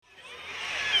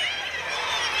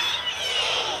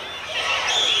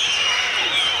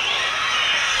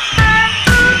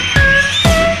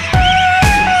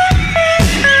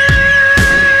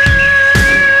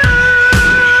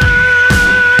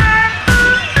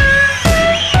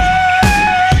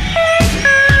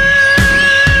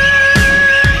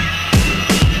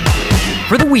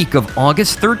week of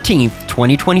August 13th,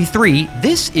 2023,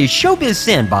 this is Showbiz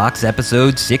Sandbox,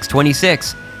 episode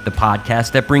 626, the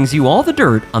podcast that brings you all the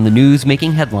dirt on the news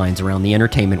making headlines around the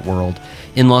entertainment world.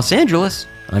 In Los Angeles,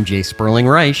 I'm Jay Sperling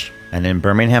Reich. And in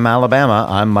Birmingham, Alabama,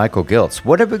 I'm Michael Giltz.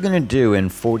 What are we going to do in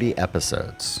 40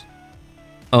 episodes?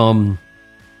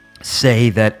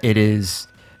 Say that it is,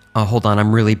 hold on,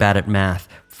 I'm really bad at math.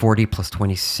 40 plus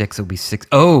 26 will be 6.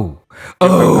 Oh,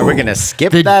 are we going to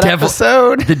skip that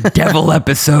episode? The devil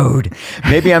episode.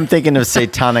 Maybe I'm thinking of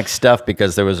satanic stuff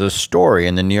because there was a story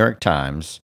in the New York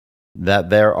Times that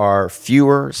there are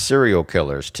fewer serial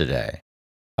killers today.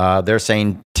 They're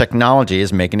saying technology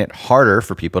is making it harder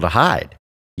for people to hide.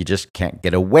 You just can't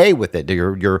get away with it.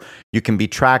 You can be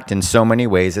tracked in so many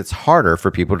ways. It's harder for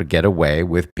people to get away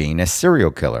with being a serial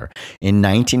killer. In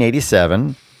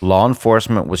 1987, law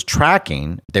enforcement was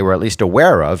tracking, they were at least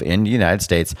aware of, in the United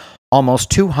States,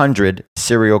 almost 200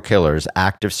 serial killers,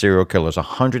 active serial killers,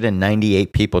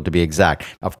 198 people to be exact.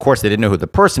 Of course, they didn't know who the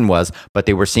person was, but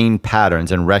they were seeing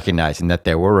patterns and recognizing that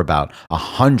there were about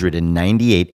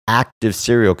 198 active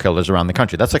serial killers around the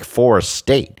country. That's like 4 a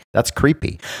state. That's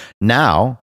creepy.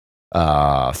 Now,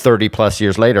 30 plus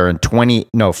years later and 30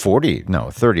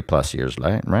 plus years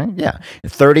later, right? Yeah.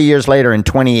 30 years later in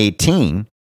 2018,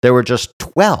 there were just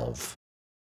 12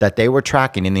 that they were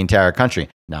tracking in the entire country.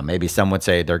 Now, maybe some would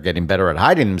say they're getting better at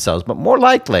hiding themselves, but more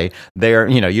likely they're,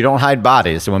 you don't hide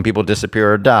bodies. So when people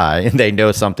disappear or die, they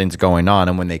know something's going on.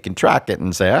 And when they can track it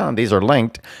and say, oh, these are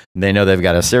linked, they know they've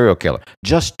got a serial killer.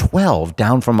 Just 12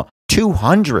 down from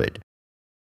 200.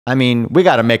 I mean, we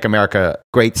got to make America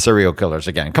great serial killers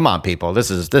again. Come on, people.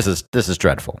 This is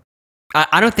dreadful.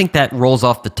 I don't think that rolls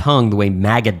off the tongue the way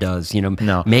MAGA does.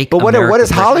 No. Make. But what is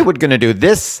Hollywood going to do?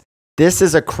 This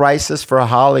is a crisis for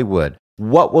Hollywood.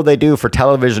 What will they do for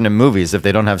television and movies if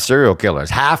they don't have serial killers?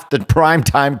 Half the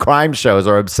primetime crime shows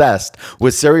are obsessed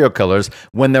with serial killers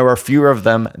when there are fewer of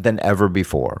them than ever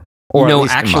before.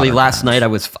 Actually, last night I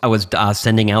was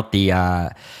sending out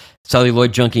the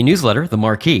Celluloid Junkie newsletter, The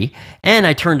Marquee, and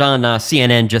I turned on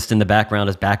CNN just in the background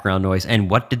as background noise. And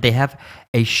what did they have?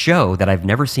 A show that I've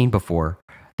never seen before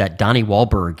that Donnie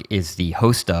Wahlberg is the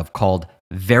host of called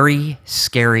Very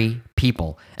Scary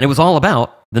People. And it was all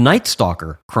about the Night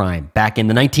Stalker crime back in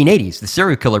the 1980s, the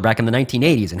serial killer back in the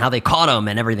 1980s and how they caught him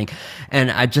and everything.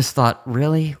 And I just thought,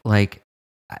 really? Like,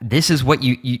 this is what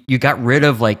you got rid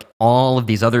of, like, all of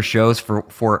these other shows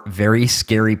for very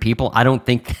scary people. I don't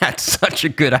think that's such a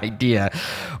good idea.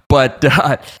 But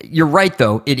you're right,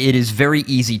 though. It is very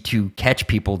easy to catch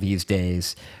people these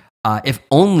days, if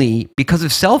only because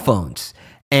of cell phones.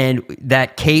 And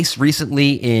that case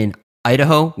recently in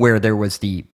Idaho where there was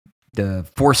the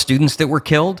 4 students that were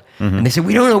killed, and they said,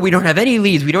 we don't know, we don't have any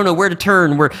leads, we don't know where to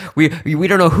turn, we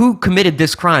don't know who committed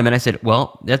this crime. And I said,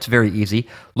 well, that's very easy.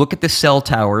 Look at the cell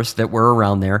towers that were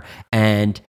around there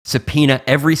and subpoena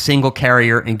every single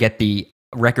carrier and get the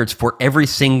records for every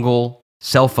single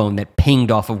cell phone that pinged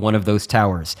off of one of those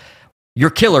towers. Your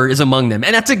killer is among them.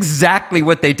 And that's exactly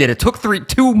what they did. It took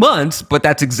 2 months, but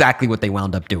that's exactly what they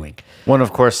wound up doing. Well,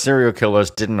 of course, serial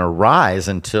killers didn't arise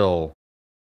until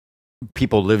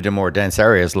people lived in more dense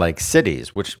areas like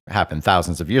cities, which happened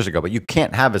thousands of years ago. But you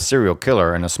can't have a serial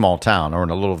killer in a small town or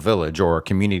in a little village or a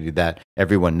community that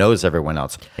everyone knows everyone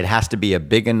else. It has to be a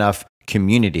big enough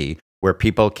community where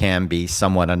people can be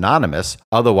somewhat anonymous.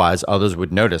 Otherwise, others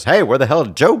would notice, hey, where the hell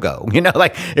did Joe go?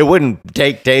 It wouldn't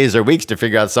take days or weeks to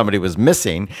figure out somebody was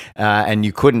missing, and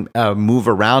you couldn't move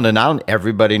around, and not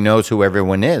everybody knows who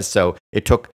everyone is. So it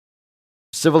took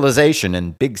civilization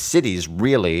and big cities,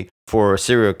 really, for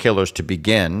serial killers to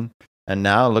begin. And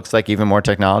now it looks like even more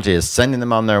technology is sending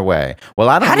them on their way. Well,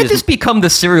 How did this become the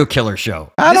serial killer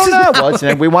show? I don't know.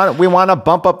 Well, we want to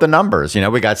bump up the numbers.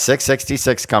 We got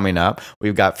 666 coming up.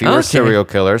 We've got fewer serial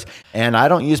killers. And I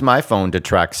don't use my phone to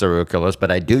track serial killers,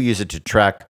 but I do use it to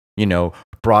track,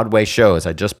 Broadway shows.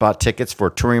 I just bought tickets for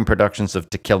touring productions of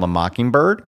To Kill a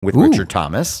Mockingbird with Richard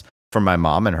Thomas for my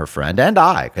mom and her friend, and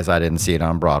I, because I didn't see it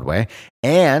on Broadway.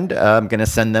 And I'm going to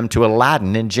send them to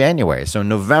Aladdin in January. So in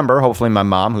November, hopefully my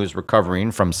mom, who's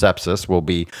recovering from sepsis, will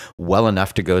be well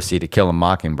enough to go see To Kill a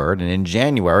Mockingbird. And in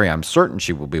January, I'm certain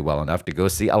she will be well enough to go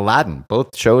see Aladdin.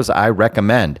 Both shows I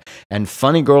recommend. And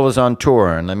Funny Girl is on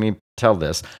tour. And let me tell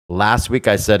this. Last week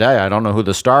I said, hey, I don't know who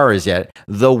the star is yet.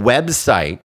 The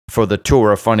website for the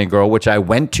tour of Funny Girl, which I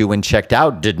went to and checked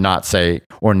out, did not say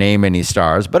or name any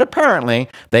stars, but apparently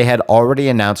they had already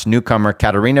announced newcomer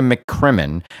Katarina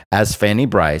McCrimmon as Fanny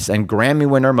Bryce and Grammy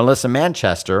winner Melissa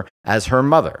Manchester as her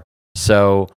mother.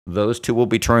 So those two will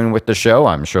be touring with the show.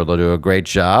 I'm sure they'll do a great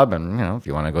job. And, if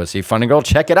you want to go see Funny Girl,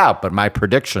 check it out. But my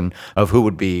prediction of who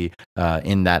would be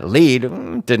in that lead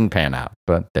didn't pan out.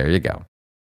 But there you go.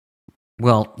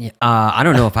 Well, I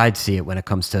don't know if I'd see it when it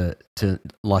comes to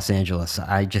Los Angeles.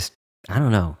 I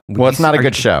don't know. Well, it's not a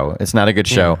good show. It's not a good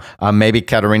show. Maybe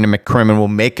Katarina McCrimmon will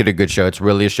make it a good show. It's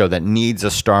really a show that needs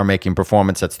a star-making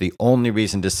performance. That's the only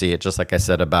reason to see it, just like I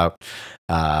said about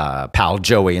Pal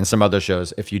Joey and some other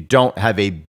shows. If you don't have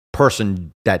a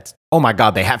person that's, oh my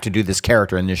God, they have to do this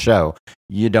character in this show,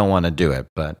 you don't want to do it.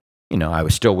 But, I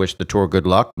would still wish the tour good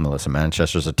luck. Melissa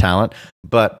Manchester's a talent.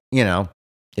 But,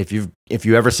 if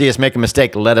you ever see us make a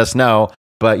mistake, let us know.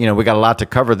 But, we got a lot to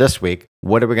cover this week.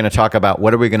 What are we going to talk about?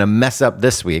 What are we going to mess up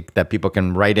this week that people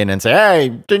can write in and say, hey,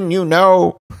 didn't you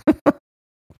know?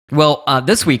 Well,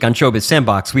 this week on Showbiz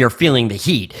Sandbox, we are feeling the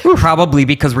heat, probably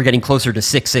because we're getting closer to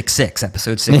 666,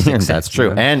 episode 666. That's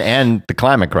true. And the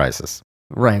climate crisis.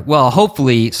 Right. Well,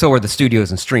 hopefully so are the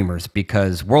studios and streamers,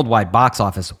 because worldwide box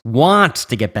office wants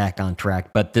to get back on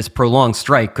track, but this prolonged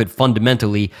strike could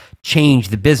fundamentally change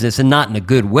the business, and not in a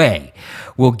good way.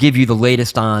 We'll give you the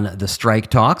latest on the strike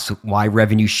talks, why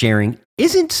revenue sharing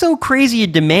isn't so crazy a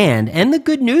demand, and the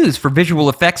good news for visual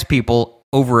effects people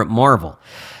over at Marvel.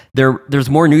 There's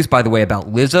more news, by the way,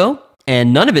 about Lizzo,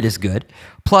 and none of it is good.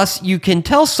 Plus, you can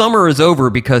tell summer is over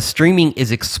because streaming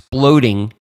is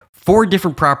exploding. 4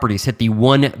 different properties hit the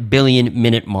 1 billion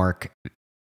minute mark.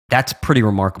 That's pretty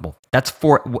remarkable.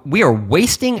 We are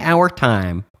wasting our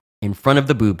time in front of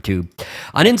the boob tube.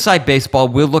 On Inside Baseball,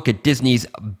 we'll look at Disney's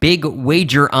big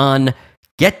wager on,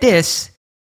 get this,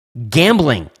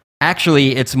 gambling.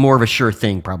 Actually, it's more of a sure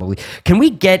thing, probably. Can we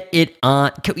get it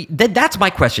on? That's my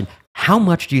question. How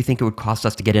much do you think it would cost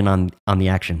us to get in on the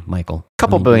action, Michael?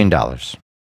 Couple $1 billion.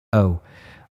 Oh,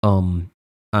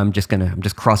 I'm just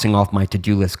crossing off my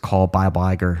to-do list. Call Bob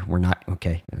Iger. We're not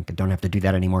okay. Don't have to do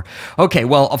that anymore. Okay.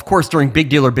 Well, of course, during Big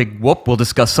Deal or Big Whoop, we'll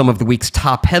discuss some of the week's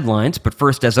top headlines. But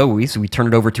first, as always, we turn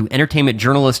it over to entertainment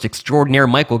journalist extraordinaire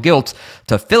Michael Giltz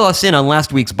to fill us in on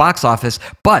last week's box office.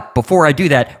 But before I do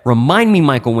that, remind me,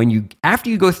 Michael, after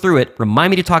you go through it,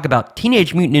 remind me to talk about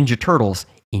Teenage Mutant Ninja Turtles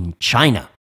in China.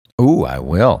 Ooh, I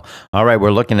will. All right,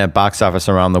 we're looking at box office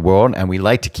around the world, and we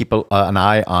like to keep an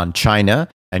eye on China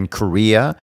and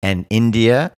Korea and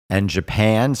India and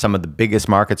Japan, some of the biggest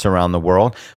markets around the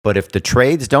world. But if the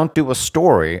trades don't do a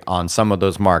story on some of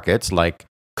those markets, like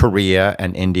Korea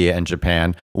and India and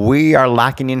Japan, we are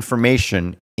lacking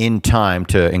information in time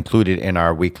to include it in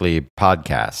our weekly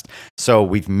podcast. So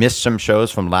we've missed some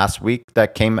shows from last week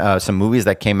some movies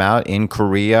that came out in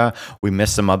Korea. We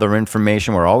missed some other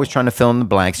information. We're always trying to fill in the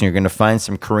blanks, and you're going to find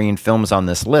some Korean films on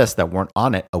this list that weren't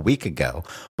on it a week ago.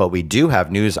 But we do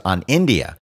have news on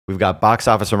India. We've got box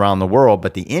office around the world,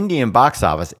 but the Indian box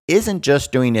office isn't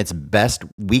just doing its best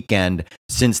weekend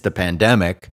since the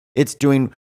pandemic. It's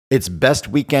doing its best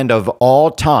weekend of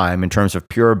all time in terms of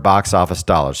pure box office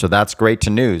dollars. So that's great to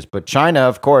news. But China,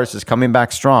 of course, is coming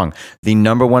back strong. The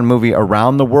number one movie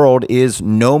around the world is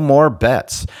No More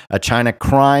Bets, a China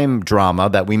crime drama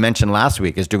that we mentioned last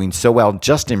week is doing so well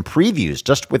just in previews,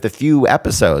 just with a few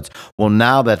episodes. Well,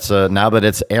 now that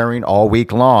it's airing all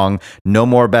week long, No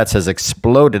More Bets has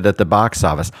exploded at the box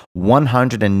office.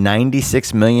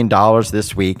 $196 million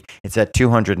this week. It's at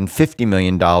 $250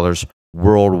 million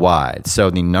worldwide. So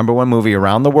the number one movie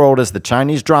around the world is the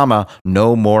Chinese drama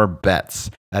No More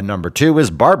Bets. At number 2 is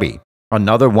Barbie,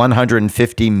 another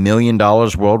 $150 million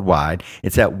worldwide.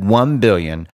 It's at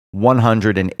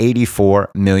 $1,184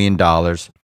 million.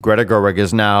 Greta Gerwig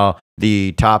is now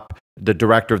the female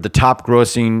director of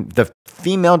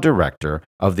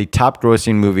the top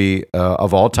grossing movie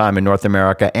of all time in North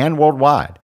America and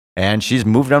worldwide. And she's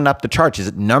moved on up the chart. She's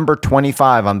at number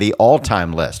 25 on the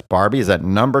all-time list. Barbie is at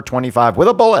number 25 with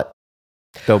a bullet,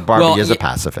 though Barbie is a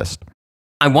pacifist.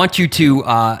 I want you to,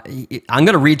 I'm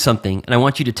going to read something, and I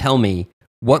want you to tell me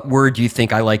what word you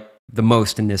think I like the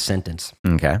most in this sentence.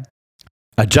 Okay.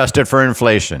 Adjusted for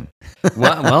inflation.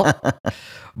 Well,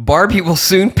 Barbie will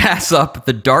soon pass up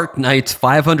The Dark Knight's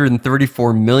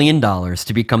 $534 million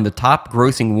to become the top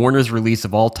grossing Warner's release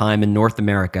of all time in North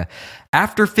America,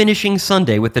 after finishing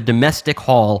Sunday with a domestic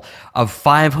haul of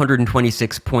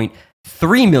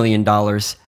 $526.3 million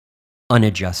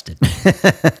unadjusted.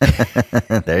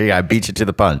 There you go. I beat you to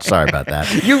the punch. Sorry about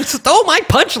that. You stole my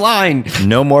punchline.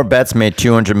 No More Bets made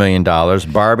 $200 million.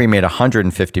 Barbie made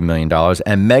 $150 million.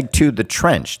 And Meg 2, The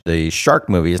Trench, the shark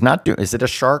movie, is it a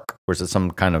shark or is it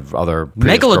some kind of other?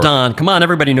 Megalodon. Come on,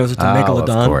 everybody knows it's a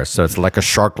megalodon. Of course. So it's like a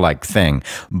shark-like thing.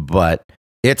 But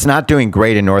It's not doing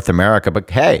great in North America, but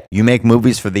hey, you make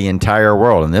movies for the entire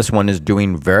world, and this one is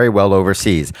doing very well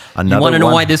overseas. You want to know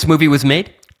why this movie was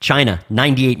made? China,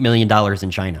 $98 million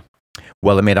in China.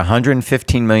 Well, it made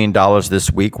 $115 million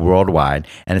this week worldwide,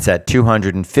 and it's at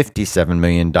 $257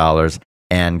 million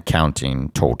and counting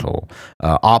total.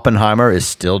 Oppenheimer is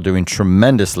still doing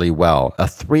tremendously well. A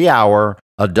 3-hour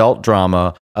adult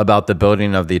drama about the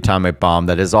building of the atomic bomb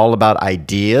that is all about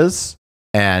ideas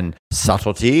and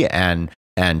subtlety and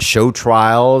show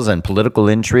trials and political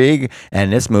intrigue.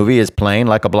 And this movie is playing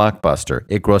like a blockbuster.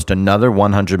 It grossed another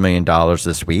 $100 million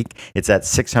this week. It's at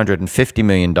 $650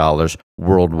 million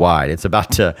worldwide. It's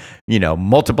about to,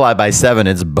 multiply by 7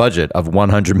 its budget of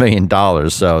 $100 million.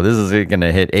 So this is going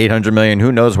to hit $800 million.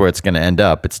 Who knows where it's going to end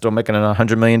up? It's still making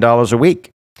 $100 million a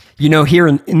week. Here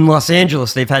in Los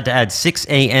Angeles, they've had to add 6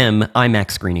 a.m.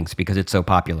 IMAX screenings because it's so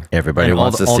popular. Everybody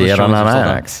wants to see it on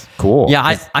IMAX. Cool.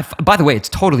 Yeah, by the way, it's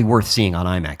totally worth seeing on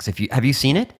IMAX. Have you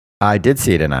seen it? I did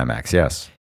see it in IMAX, yes.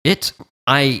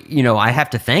 I have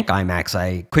to thank IMAX.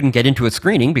 I couldn't get into a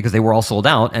screening because they were all sold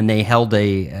out, and they held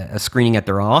a screening at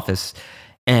their office.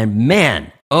 And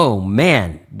man,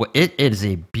 it is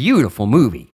a beautiful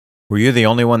movie. Were you the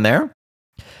only one there?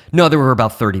 No, there were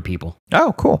about 30 people.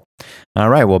 Oh, cool. All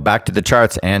right, well, back to the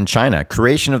charts and China.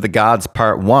 Creation of the Gods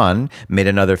Part 1 made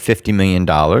another $50 million.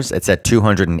 It's at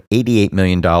 $288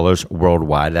 million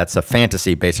worldwide. That's a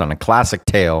fantasy based on a classic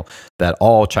tale that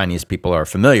all Chinese people are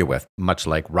familiar with, much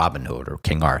like Robin Hood or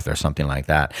King Arthur, something like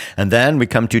that. And then we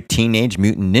come to Teenage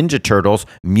Mutant Ninja Turtles,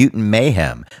 Mutant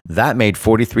Mayhem. That made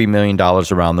 $43 million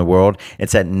around the world.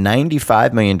 It's at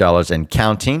 $95 million and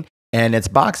counting. And its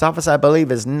box office, I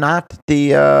believe, is not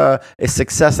the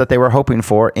success that they were hoping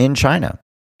for in China.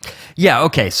 Yeah,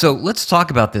 okay. So let's talk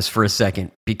about this for a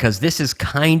second, because this is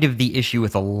kind of the issue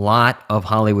with a lot of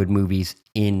Hollywood movies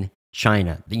in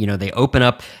China. They open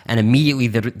up and immediately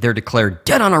they're declared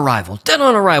dead on arrival,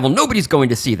 nobody's going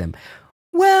to see them.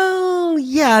 Well,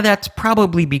 yeah, that's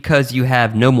probably because you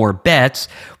have No More Bets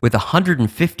with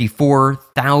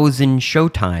 154,000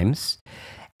 showtimes.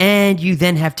 And you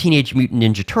then have Teenage Mutant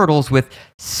Ninja Turtles with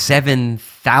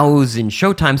 7,000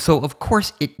 showtimes. So, of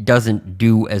course, it doesn't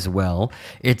do as well.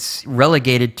 It's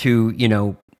relegated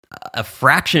to, a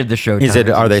fraction of the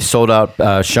showtimes. Are they sold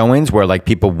out showings where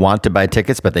people want to buy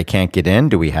tickets but they can't get in?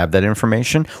 Do we have that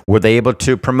information? Were they able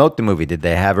to promote the movie? Did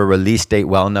they have a release date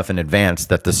well enough in advance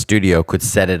that the studio could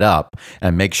set it up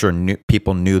and make sure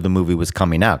people knew the movie was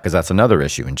coming out? Because that's another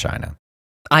issue in China.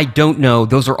 I don't know.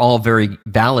 Those are all very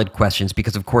valid questions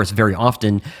because, of course, very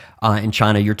often in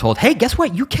China, you're told, "Hey, guess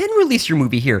what? You can release your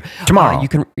movie here tomorrow.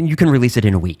 You can release it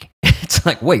in a week." It's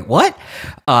like, wait, what?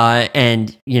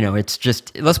 And it's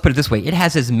just, let's put it this way: it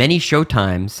has as many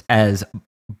showtimes as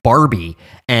Barbie,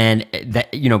 and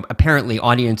that apparently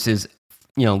audiences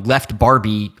left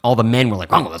Barbie. All the men were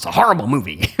like, "Oh, that's a horrible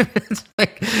movie." It's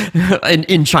like,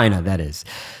 in China, that is.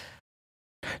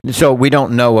 So we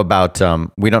don't know about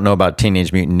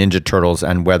Teenage Mutant Ninja Turtles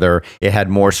and whether it had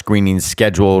more screenings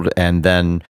scheduled and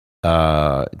then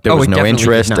there was no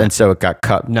interest and so it got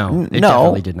cut. No, it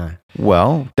definitely did not.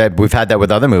 Well, we've had that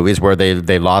with other movies where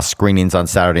they lost screenings on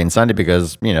Saturday and Sunday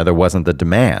because there wasn't the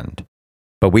demand.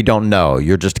 But we don't know.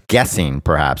 You're just guessing,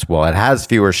 perhaps. Well, it has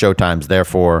fewer showtimes,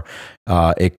 therefore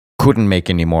it couldn't make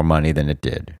any more money than it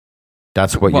did.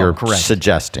 That's what you're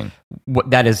suggesting.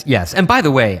 That is, yes. And by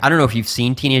the way, I don't know if you've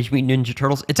seen Teenage Mutant Ninja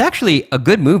Turtles. It's actually a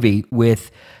good movie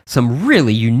with some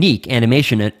really unique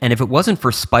animation. And if it wasn't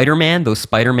for Spider-Man, those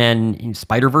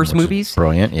Spider-Verse movies,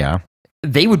 brilliant, yeah,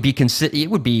 they would be it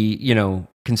would be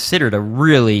considered a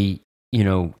really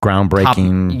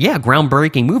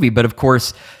groundbreaking movie. But of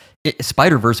course,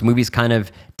 Spider-Verse movies kind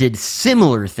of did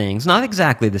similar things, not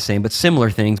exactly the same, but similar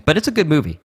things. But it's a good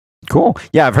movie. Cool.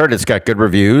 Yeah, I've heard it's got good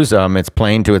reviews. It's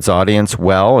playing to its audience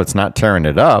well. It's not tearing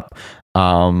it up.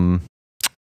 I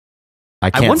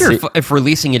wonder if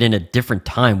releasing it in a different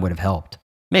time would have helped.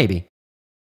 Maybe.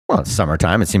 Well, it's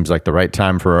summertime. It seems like the right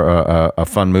time for a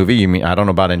fun movie. You mean I don't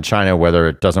know about in China whether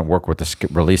it doesn't work with the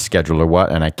release schedule or what,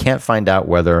 and I can't find out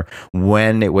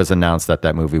when it was announced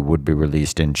that movie would be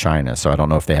released in China. So I don't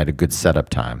know if they had a good setup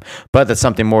time. But that's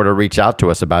something more to reach out to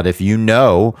us about. If you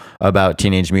know about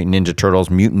Teenage Mutant Ninja Turtles,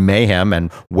 Mutant Mayhem, and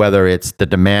whether it's the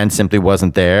demand simply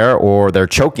wasn't there or they're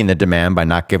choking the demand by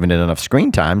not giving it enough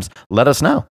screen times, let us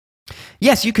know.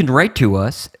 Yes, you can write to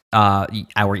us.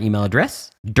 Our email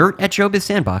address,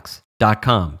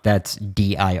 dirt@showbizsandbox.com. That's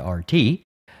DIRT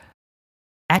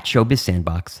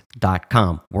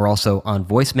 @showbizsandbox.com. We're also on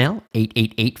voicemail.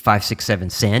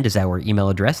 888-567-SAND is our email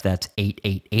address. That's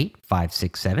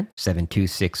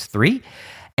 888-567-7263.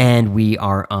 And we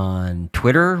are on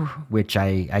Twitter, which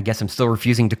I guess I'm still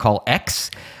refusing to call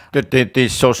X. The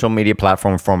social media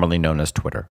platform formerly known as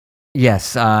Twitter.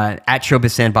 Yes, at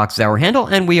Showbiz Sandbox is our handle.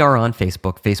 And we are on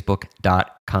Facebook,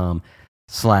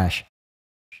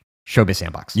 facebook.com/Showbiz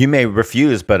Sandbox. You may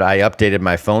refuse, but I updated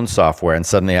my phone software and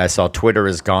suddenly I saw Twitter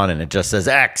is gone and it just says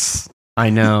X. I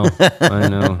know.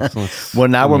 Well,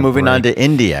 now we're moving on to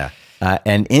India.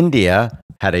 And India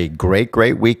had a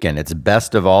great weekend. It's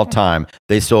best of all time.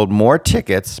 They sold more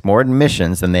tickets, more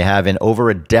admissions than they have in over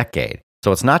a decade.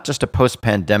 So it's not just a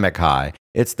post-pandemic high.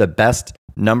 It's the best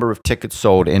number of tickets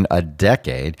sold in a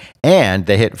decade. And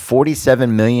they hit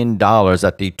 $47 million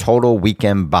at the total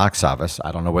weekend box office.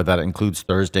 I don't know whether that includes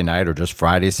Thursday night or just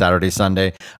Friday, Saturday,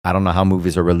 Sunday. I don't know how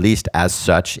movies are released as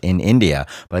such in India.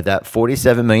 But that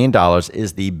 $47 million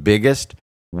is the biggest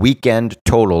weekend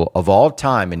total of all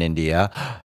time in India.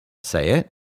 Say it.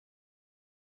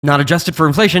 Not adjusted for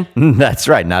inflation. That's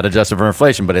right, not adjusted for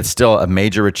inflation, but it's still a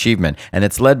major achievement. And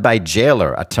it's led by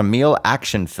Jailer, a Tamil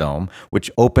action film, which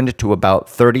opened to about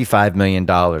 $35 million.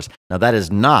 Now, that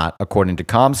is not according to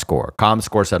ComScore.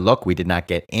 ComScore said, look, we did not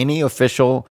get any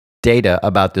official data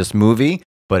about this movie,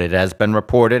 but it has been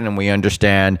reported, and we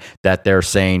understand that they're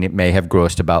saying it may have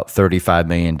grossed about $35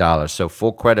 million. So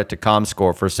full credit to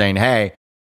ComScore for saying, hey,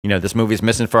 this movie's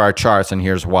missing for our charts, and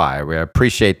here's why. We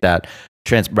appreciate that.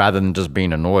 Rather than just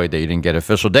being annoyed that you didn't get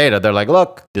official data, they're like,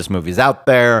 look, this movie's out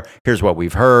there. Here's what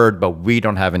we've heard, but we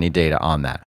don't have any data on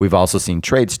that. We've also seen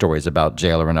trade stories about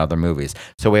Jailer and other movies.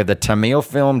 So we have the Tamil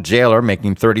film Jailer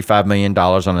making $35 million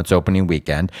on its opening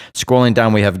weekend. Scrolling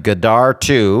down, we have Gadar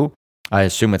 2. I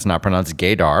assume it's not pronounced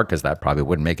Gaydar because that probably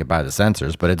wouldn't make it by the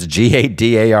censors, but it's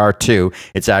Gadar 2.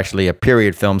 It's actually a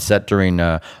period film set during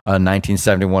a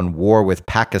 1971 war with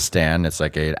Pakistan. It's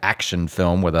like an action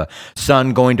film with a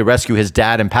son going to rescue his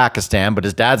dad in Pakistan, but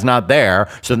his dad's not there,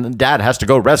 so the dad has to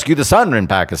go rescue the son in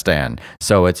Pakistan.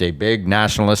 So it's a big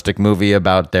nationalistic movie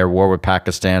about their war with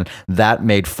Pakistan. That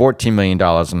made $14 million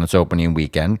on its opening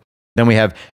weekend. Then we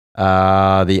have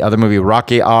the other movie,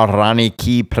 Rocky Aur Rani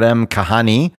Ki Prem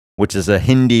Kahani, which is a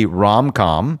Hindi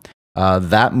rom-com.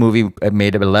 That movie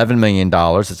made $11 million.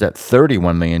 It's at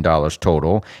 $31 million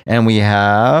total. And we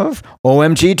have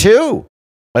OMG 2,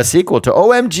 a sequel to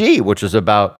OMG, which is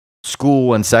about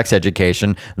school and sex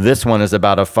education. This one is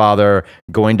about a father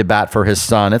going to bat for his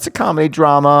son. It's a comedy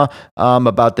drama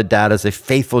about the dad as a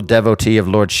faithful devotee of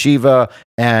Lord Shiva,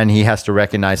 and he has to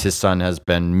recognize his son has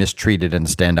been mistreated and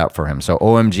stand up for him. So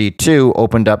OMG 2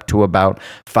 opened up to about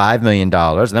 $5 million.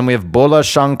 And then we have Bola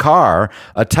Shankar,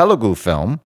 a Telugu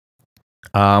film,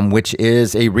 which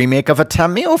is a remake of a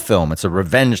Tamil film. It's a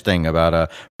revenge thing about a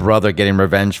brother getting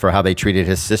revenge for how they treated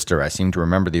his sister. I seem to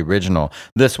remember the original.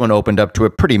 This one opened up to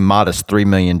a pretty modest $3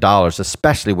 million,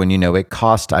 especially when it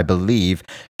cost, I believe,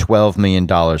 $12 million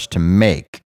to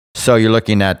make. So you're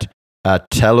looking at a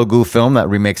Telugu film that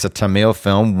remakes a Tamil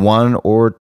film, 1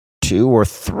 or 2 or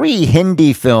 3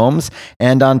 Hindi films,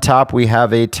 and on top we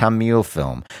have a Tamil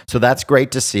film. So that's great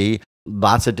to see.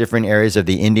 Lots of different areas of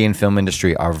the Indian film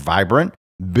industry are vibrant.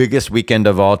 Biggest weekend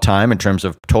of all time in terms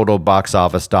of total box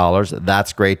office dollars.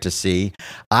 That's great to see.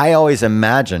 I always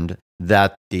imagined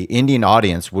that the Indian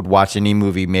audience would watch any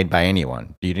movie made by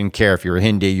anyone. You didn't care if you were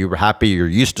Hindi, you were happy, you're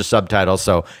used to subtitles,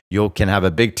 so you can have a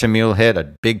big Tamil hit,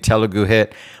 a big Telugu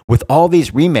hit. With all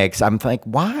these remakes, I'm like,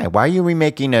 why? Why are you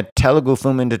remaking a Telugu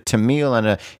film into Tamil and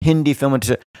a Hindi film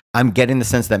into... I'm getting the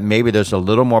sense that maybe there's a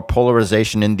little more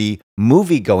polarization in the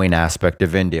movie-going aspect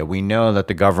of India. We know that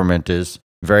the government is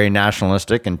very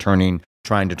nationalistic and trying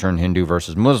to turn Hindu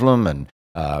versus Muslim and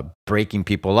breaking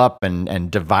people up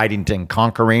and dividing and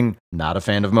conquering. Not a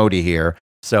fan of Modi here.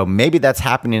 So maybe that's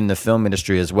happening in the film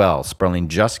industry as well. Sperling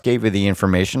just gave you the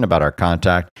information about our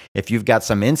contact. If you've got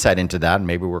some insight into that,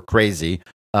 maybe we're crazy,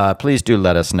 please do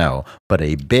let us know. But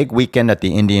a big weekend at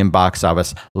the Indian box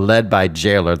office led by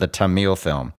Jailer, the Tamil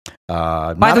film.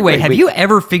 By the way, have you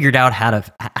ever figured out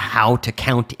how to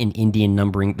count in Indian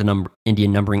numbering,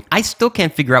 Indian numbering? I still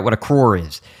can't figure out what a crore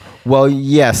is. Well,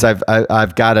 yes,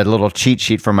 I've got a little cheat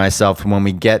sheet for myself. When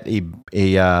we get a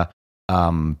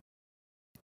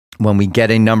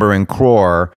number in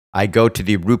crore, I go to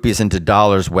the rupees into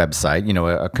dollars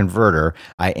website, a converter.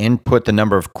 I input the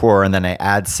number of crore and then I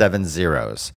add 7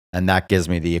 zeros, and that gives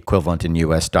me the equivalent in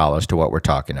US dollars to what we're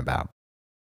talking about.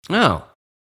 Oh.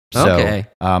 So, okay.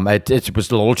 It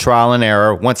was a little trial and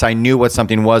error. Once I knew what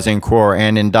something was in crore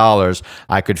and in dollars,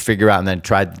 I could figure out, and then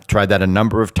tried that a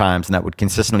number of times, and that would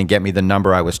consistently get me the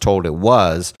number I was told it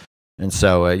was. And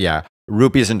so,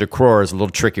 rupees into crore is a little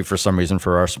tricky for some reason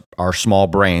for our small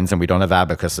brains, and we don't have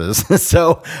abacuses.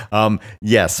 So,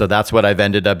 yes, so that's what I've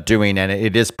ended up doing. And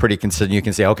it is pretty consistent. You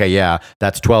can say, okay, yeah,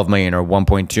 that's 12 million or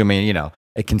 1.2 million,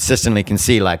 it consistently can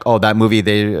see like, oh, that movie,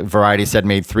 Variety said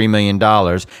made $3 million,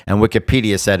 and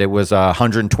Wikipedia said it was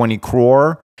 120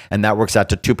 crore, and that works out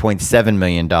to $2.7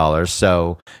 million.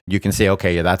 So you can say,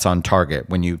 okay, yeah, that's on target.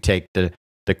 When you take the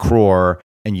crore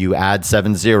and you add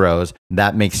 7 zeros,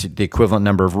 that makes the equivalent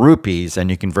number of rupees, and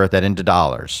you convert that into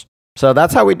dollars. So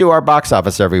that's how we do our box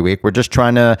office every week. We're just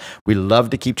we love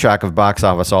to keep track of box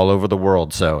office all over the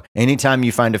world. So anytime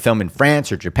you find a film in France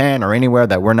or Japan or anywhere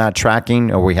that we're not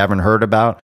tracking or we haven't heard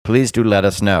about, please do let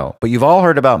us know. But you've all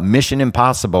heard about Mission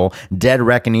Impossible Dead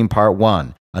Reckoning Part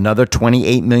 1. Another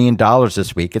 $28 million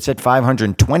this week. It's at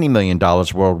 $520 million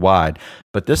worldwide.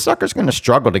 But this sucker's going to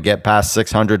struggle to get past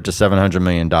 $600 to $700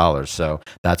 million. So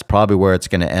that's probably where it's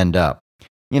going to end up.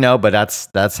 But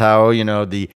that's how,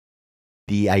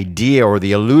 the idea or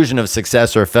the illusion of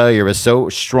success or failure is so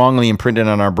strongly imprinted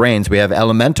on our brains. We have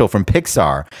Elemental from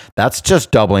Pixar. That's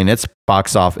just doubling its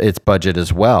its budget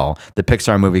as well. The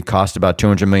Pixar movie cost about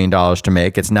 $200 million to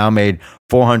make. It's now made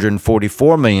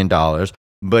 $444 million.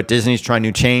 But Disney's trying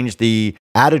to change the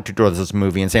attitude towards this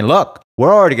movie and saying, look,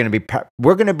 we're going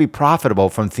to be profitable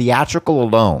from theatrical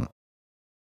alone.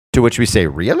 To which we say,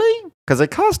 really? Because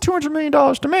it costs $200 million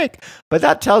to make. But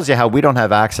that tells you how we don't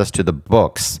have access to the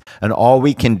books. And all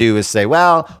we can do is say,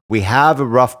 well, we have a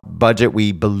rough budget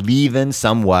we believe in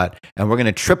somewhat, and we're going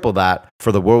to triple that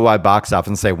for the worldwide box office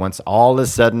and say, once all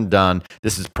is said and done,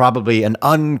 this is probably an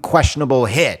unquestionable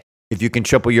hit if you can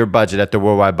triple your budget at the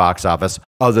worldwide box office,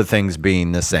 other things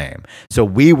being the same. So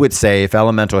we would say if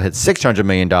Elemental hits $600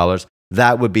 million,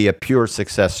 that would be a pure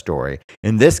success story.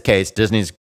 In this case,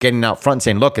 Disney's getting out front and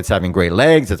saying, look, it's having great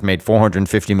legs. It's made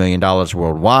 $450 million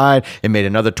worldwide. It made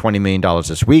another $20 million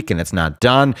this week, and it's not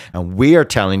done. And we are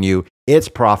telling you it's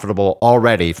profitable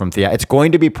already it's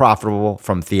going to be profitable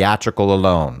from theatrical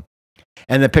alone.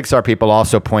 And the Pixar people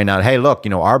also point out, hey, look,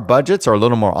 our budgets are a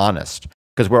little more honest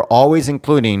because we're always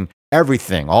including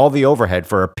everything, all the overhead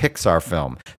for a Pixar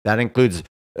film. That includes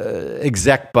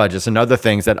exec budgets and other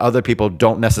things that other people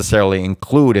don't necessarily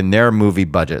include in their movie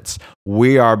budgets.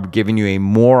 We are giving you a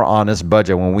more honest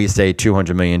budget when we say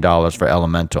 $200 million for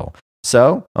Elemental.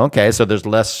 So, okay, so there's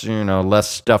less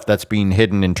stuff that's being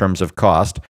hidden in terms of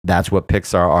cost. That's what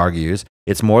Pixar argues.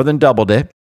 It's more than doubled it.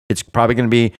 It's probably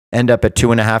going to end up at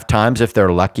 2.5 times if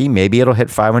they're lucky. Maybe it'll hit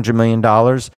 $500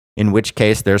 million, in which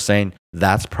case they're saying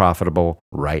that's profitable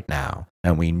right now.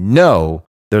 And we know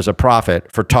there's a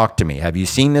profit for Talk to Me. Have you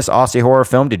seen this Aussie horror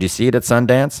film? Did you see it at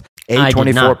Sundance?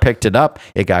 A24 picked it up.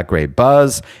 It got great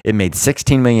buzz. It made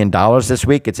 $16 million this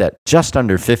week. It's at just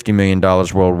under $50 million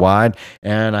worldwide.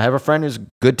 And I have a friend who's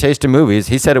good taste in movies.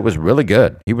 He said it was really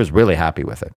good. He was really happy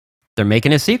with it. They're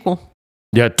making a sequel.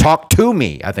 Yeah, Talk to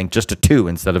Me. I think just a 2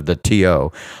 instead of the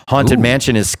TO. Haunted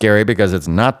Mansion is scary because it's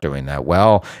not doing that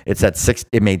well. It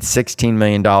made $16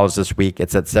 million this week.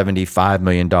 It's at $75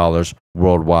 million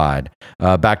worldwide.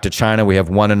 Back to China, we have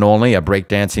One and Only, a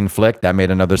breakdancing flick that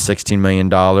made another $16 million.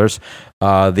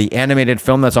 The animated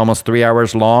film that's almost 3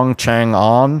 hours long,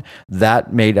 Chang-On,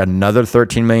 that made another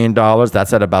 $13 million.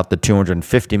 That's at about the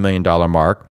 $250 million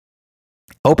mark.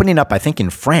 Opening up, I think, in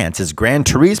France is Gran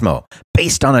Turismo,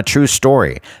 based on a true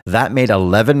story. That made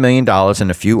 $11 million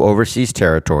in a few overseas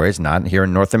territories, not here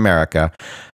in North America.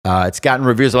 It's gotten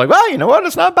reviews like, well, you know what?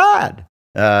 It's not bad.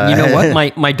 You know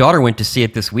what? My daughter went to see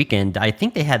it this weekend. I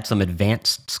think they had some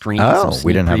advanced screens. Oh,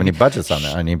 we didn't have any budgets on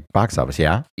that, any box office,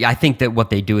 yeah? Yeah, I think that what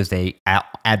they do is they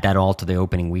add that all to the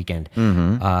opening weekend.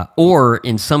 Mm-hmm. Or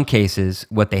in some cases,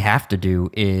 what they have to do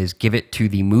is give it to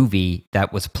the movie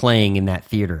that was playing in that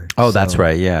theater. Oh, that's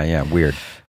right. Yeah, weird.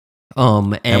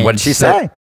 And what did she say?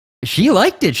 She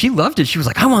liked it. She loved it. She was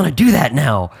like, I want to do that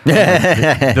now.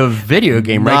 The video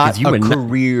game, right? Not a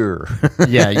career.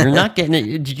 Yeah, you're not getting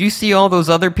it. Did you see all those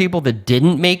other people that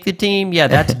didn't make the team? Yeah,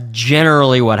 that's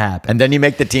generally what happened. And then you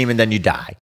make the team and then you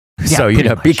die. Yeah,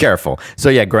 so, be careful. So,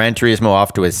 yeah, Gran Turismo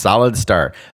off to a solid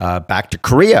start. Back to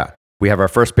Korea. We have our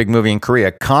first big movie in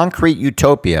Korea, Concrete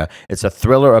Utopia. It's a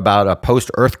thriller about a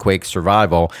post-earthquake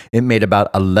survival. It made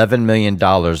about $11 million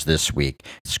this week.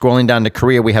 Scrolling down to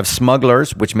Korea, we have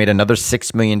Smugglers, which made another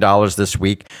 $6 million this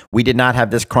week. We did not have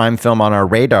this crime film on our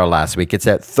radar last week. It's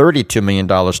at $32 million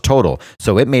total.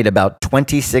 So it made about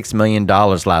 $26 million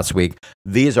last week.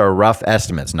 These are rough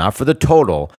estimates, not for the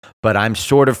total, but I'm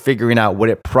sort of figuring out what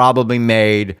it probably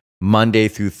made Monday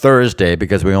through Thursday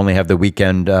because we only have the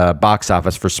weekend box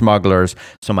office for Smugglers.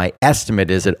 So my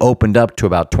estimate is it opened up to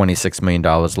about $26 million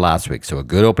last week. So a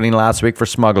good opening last week for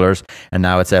Smugglers, and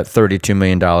now it's at $32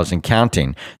 million and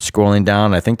counting. Scrolling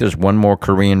down, I think there's one more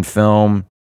Korean film,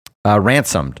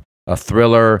 Ransomed, a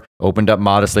thriller, opened up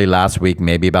modestly last week,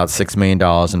 maybe about $6 million,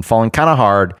 and falling kind of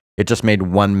hard. It just made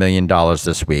 $1 million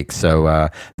this week. So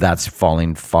that's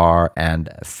falling far and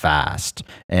fast.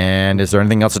 And is there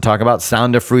anything else to talk about?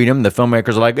 Sound of Freedom. The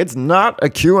filmmakers are like, it's not a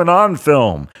QAnon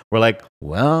film. We're like,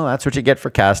 well, that's what you get for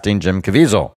casting Jim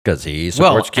Caviezel because he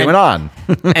supports QAnon.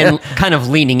 And kind of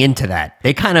leaning into that.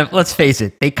 They kind of, let's face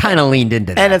it, they kind of leaned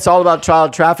into that. And it's all about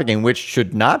child trafficking, which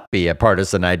should not be a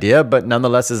partisan idea, but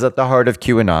nonetheless is at the heart of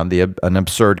QAnon, an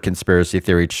absurd conspiracy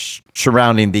theory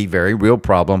surrounding the very real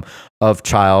problem of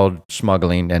child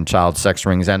smuggling and child sex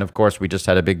rings. And of course, we just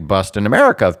had a big bust in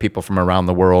America of people from around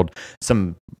the world.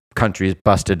 Some countries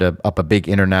busted up a big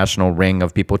international ring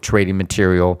of people trading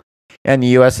material. And the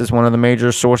U.S. is one of the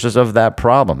major sources of that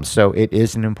problem. So it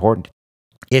is an important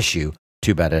issue.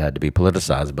 Too bad it had to be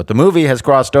politicized. But the movie has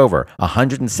crossed over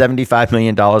 $175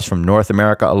 million from North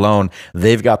America alone.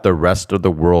 They've got the rest of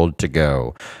the world to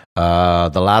go.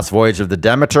 The Last Voyage of the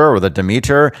Demeter, or the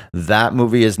Demeter, that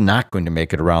movie is not going to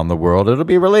make it around the world. It'll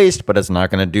be released, but it's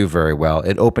not going to do very well.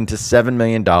 It opened to $7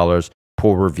 million,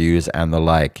 poor reviews and the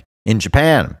like. In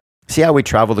Japan, see how we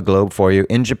travel the globe for you?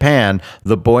 In Japan,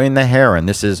 The Boy and the Heron.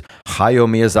 This is Hayao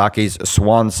Miyazaki's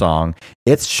swan song.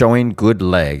 It's showing good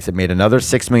legs. It made another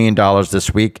 $6 million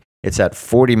this week. It's at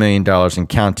 $40 million and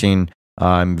counting.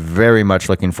 I'm very much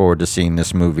looking forward to seeing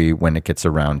this movie when it gets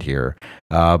around here.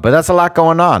 But that's a lot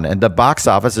going on. And the box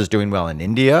office is doing well in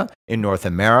India, in North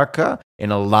America,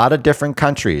 in a lot of different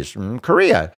countries.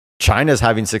 Korea. China's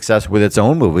having success with its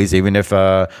own movies, even if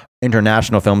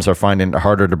international films are finding it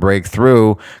harder to break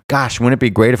through. Gosh, wouldn't it be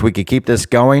great if we could keep this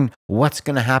going? What's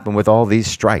going to happen with all these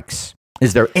strikes?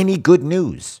 Is there any good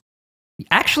news?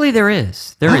 Actually, there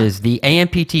is. There is. The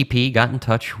AMPTP got in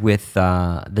touch with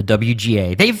the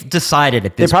WGA. They've decided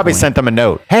at this point. They probably sent them a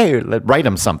note. Hey, write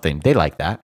them something. They like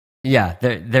that. Yeah,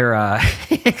 they're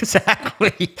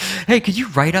exactly. Hey, could you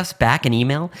write us back an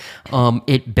email?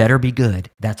 It better be good.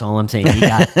 That's all I'm saying. You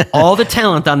got all the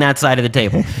talent on that side of the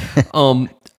table.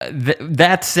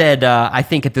 That said, I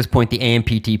think at this point the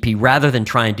AMPTP, rather than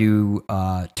try and do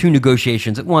two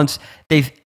negotiations at once,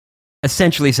 they've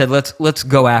essentially said, let's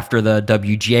go after the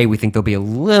WGA. We think they'll be a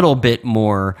little bit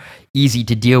more easy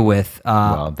to deal with.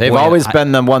 Well, they've always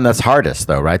been the one that's hardest,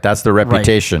 though, right? That's the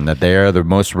reputation, that they are the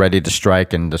most ready to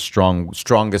strike and the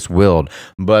strongest willed.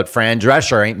 But Fran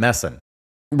Drescher ain't messing.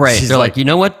 Right. They're like, you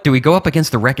know what? Do we go up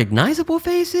against the recognizable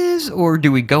faces, or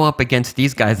do we go up against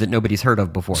these guys that nobody's heard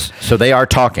of before? So they are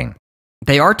talking.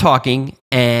 They are talking,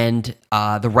 and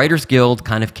the Writers Guild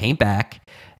kind of came back.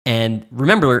 And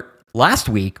remember, last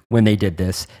week when they did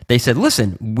this, they said,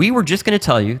 listen, we were just going to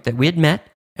tell you that we had met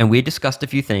and we had discussed a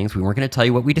few things. We weren't going to tell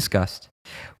you what we discussed.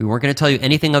 We weren't going to tell you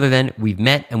anything other than we've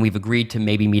met and we've agreed to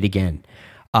maybe meet again.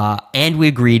 And we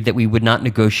agreed that we would not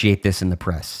negotiate this in the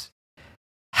press.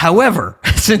 However,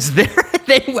 since they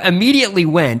immediately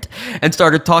went and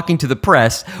started talking to the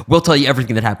press, we'll tell you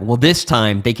everything that happened. Well, this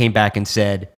time they came back and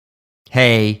said,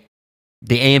 hey,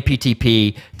 the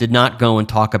AMPTP did not go and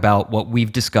talk about what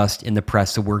we've discussed in the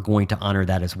press, so we're going to honor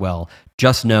that as well.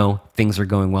 Just know things are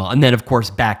going well. And then, of course,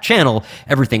 back channel,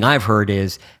 everything I've heard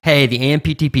is, hey, the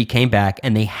AMPTP came back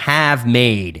and they have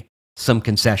made some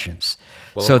concessions.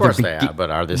 Well, so of course they have, but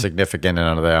are they significant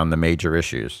and are they on the major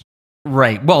issues?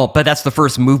 Right. Well, but that's the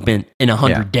first movement in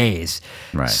 100 days.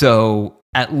 Right. So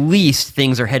at least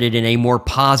things are headed in a more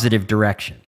positive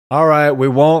direction. All right, we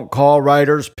won't call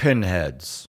writers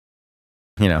pinheads.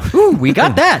 You know, ooh, we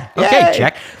got that. Okay,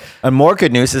 check. And more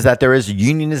good news is that there is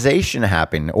unionization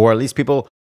happening, or at least people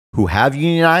who have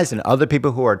unionized and other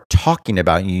people who are talking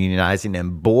about unionizing.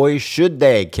 And boy, should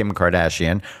they, Kim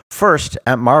Kardashian. First,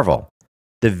 at Marvel.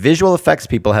 The visual effects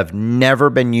people have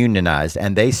never been unionized,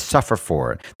 and they suffer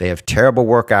for it. They have terrible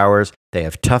work hours. They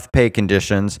have tough pay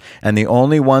conditions. And the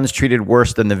only ones treated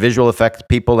worse than the visual effects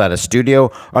people at a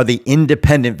studio are the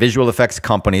independent visual effects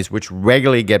companies, which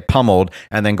regularly get pummeled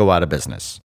and then go out of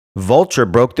business. Vulture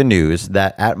broke the news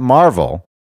that at Marvel,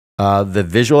 the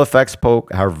visual effects folk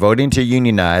are voting to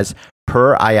unionize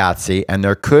per IATSE, and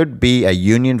there could be a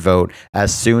union vote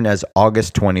as soon as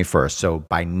August 21st. So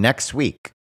by next week,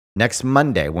 next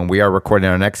Monday, when we are recording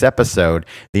our next episode,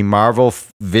 the Marvel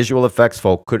visual effects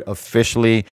folk could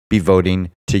officially be voting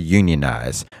to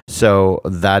unionize. So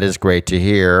that is great to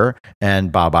hear.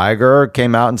 And Bob Iger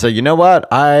came out and said, you know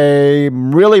what?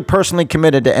 I'm really personally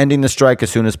committed to ending the strike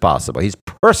as soon as possible. He's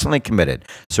personally committed.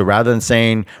 So rather than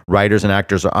saying writers and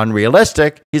actors are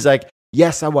unrealistic, he's like,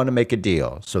 yes, I want to make a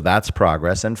deal. So that's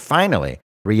progress. And finally,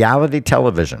 reality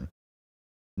television.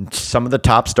 Some of the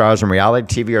top stars in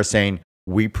reality TV are saying,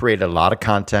 we create a lot of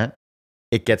content.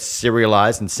 It gets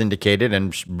serialized and syndicated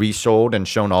and resold and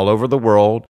shown all over the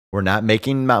world. We're not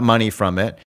making money from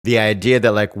it. The idea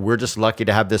that like we're just lucky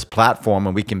to have this platform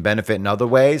and we can benefit in other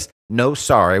ways. No,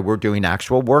 sorry, we're doing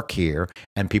actual work here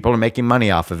and people are making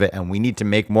money off of it and we need to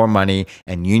make more money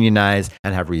and unionize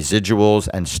and have residuals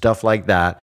and stuff like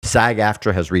that.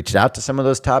 SAG-AFTRA has reached out to some of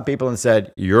those top people and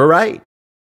said, you're right.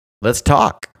 Let's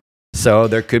talk. So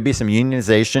there could be some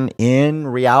unionization in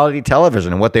reality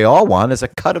television. And what they all want is a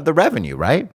cut of the revenue,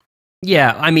 right?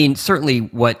 Yeah, I mean, certainly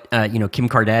what Kim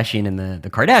Kardashian and the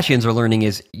Kardashians are learning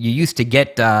is you used to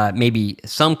get maybe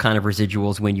some kind of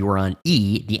residuals when you were on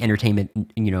E, the entertainment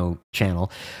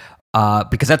channel,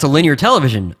 because that's a linear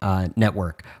television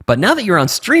network. But now that you're on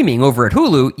streaming over at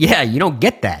Hulu, yeah, you don't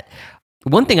get that.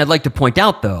 One thing I'd like to point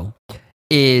out, though,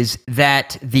 is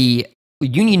that the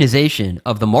unionization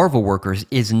of the Marvel workers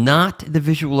is not the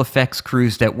visual effects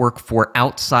crews that work for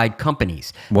outside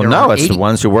companies. Well, no, it's the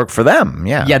ones who work for them.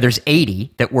 Yeah. Yeah, there's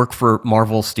 80 that work for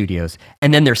Marvel Studios.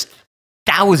 And then there's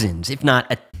thousands, if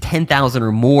not 10,000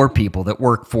 or more people that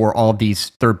work for all these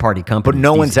third-party companies. But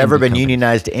no one's ever been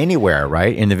unionized anywhere,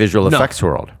 right, in the visual effects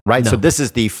world, right? No. So this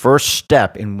is the first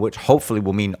step in which hopefully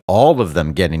will mean all of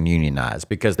them getting unionized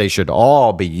because they should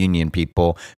all be union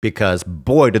people because,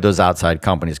 boy, do those outside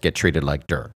companies get treated like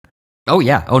dirt. Oh,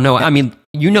 yeah. Oh, no. I mean,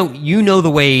 you know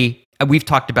the way we've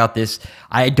talked about this.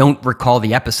 I don't recall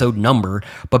the episode number,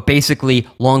 but basically,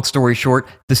 long story short,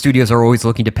 the studios are always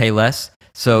looking to pay less.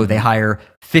 So they hire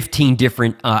 15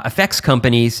 different effects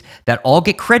companies that all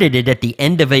get credited at the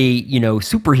end of a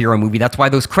superhero movie. That's why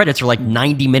those credits are like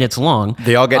 90 minutes long.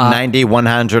 They all get 90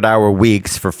 100-hour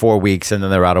weeks for 4 weeks, and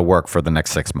then they're out of work for the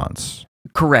next 6 months.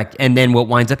 Correct. And then what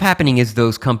winds up happening is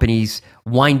those companies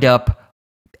wind up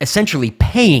essentially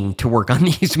paying to work on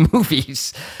these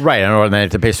movies. Right, and they have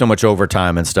to pay so much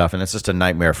overtime and stuff, and it's just a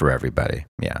nightmare for everybody.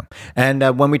 Yeah.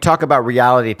 And when we talk about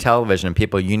reality television and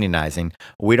people unionizing,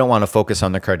 we don't want to focus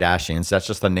on the Kardashians. That's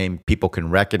just the name people can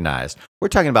recognize. We're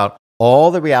talking about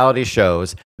all the reality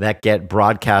shows that get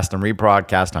broadcast and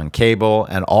rebroadcast on cable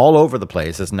and all over the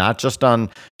place. It's not just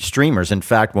on streamers. In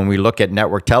fact, when we look at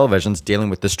network televisions dealing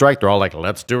with the strike, they're all like,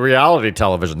 let's do reality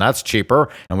television. That's cheaper,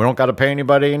 and we don't got to pay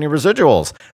anybody any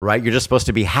residuals, right? You're just supposed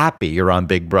to be happy you're on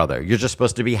Big Brother. You're just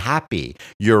supposed to be happy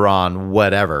you're on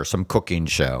whatever, some cooking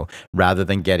show, rather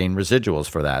than getting residuals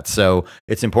for that. So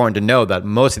it's important to know that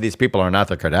most of these people are not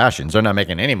the Kardashians. They're not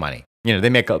making any money. They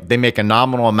make a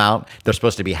nominal amount. They're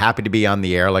supposed to be happy to be on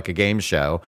the air like a game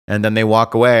show. And then they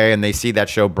walk away and they see that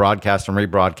show broadcast and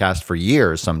rebroadcast for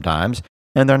years sometimes,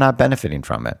 and they're not benefiting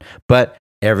from it. But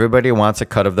everybody wants a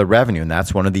cut of the revenue. And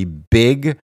that's one of the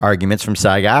big arguments from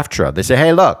SAG-AFTRA. They say,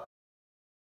 hey, look,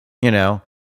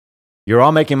 you're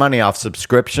all making money off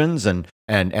subscriptions and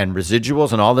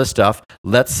residuals and all this stuff.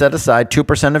 Let's set aside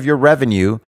 2% of your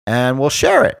revenue and we'll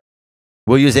share it.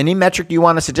 We'll use any metric you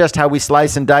want to suggest how we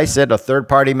slice and dice it, a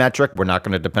third-party metric. We're not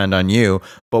going to depend on you,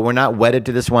 but we're not wedded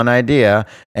to this one idea.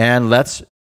 And let's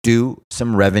do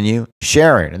some revenue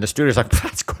sharing. And the studio's like,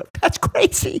 that's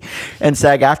crazy. And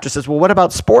SAG-AFTRA says, well, what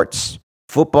about sports?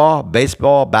 Football,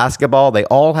 baseball, basketball, they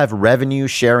all have revenue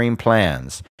sharing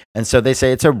plans. And so they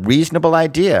say it's a reasonable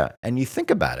idea. And you think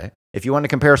about it. If you want to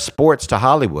compare sports to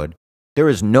Hollywood, there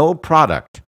is no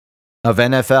product of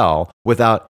NFL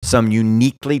without some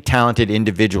uniquely talented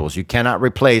individuals. You cannot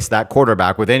replace that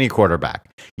quarterback with any quarterback.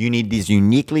 You need these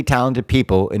uniquely talented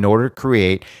people in order to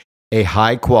create a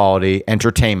high quality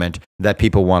entertainment that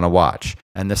people want to watch.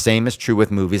 And the same is true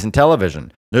with movies and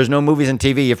television. There's no movies and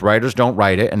TV if writers don't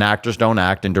write it and actors don't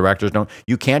act and directors don't.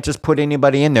 You can't just put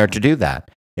anybody in there to do that.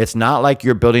 It's not like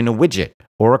you're building a widget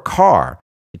or a car.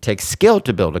 It takes skill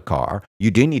to build a car.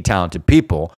 You do need talented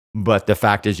people, but the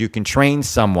fact is you can train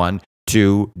someone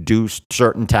to do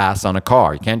certain tasks on a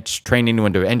car. You can't train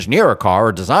anyone to engineer a car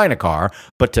or design a car,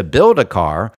 but to build a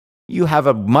car, you have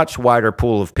a much wider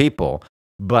pool of people.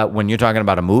 But when you're talking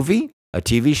about a movie, a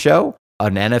TV show,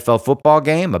 an NFL football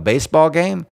game, a baseball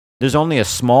game, there's only a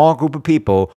small group of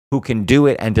people who can do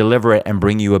it and deliver it and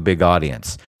bring you a big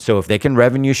audience. So if they can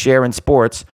revenue share in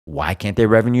sports, why can't they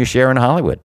revenue share in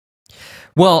Hollywood?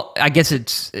 Well, I guess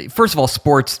it's, first of all,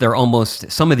 sports, they're almost,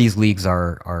 some of these leagues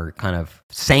are kind of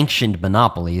sanctioned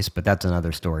monopolies, but that's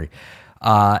another story.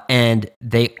 And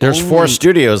there's 4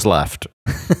 studios left.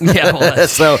 Yeah, well,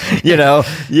 So,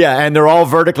 and they're all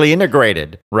vertically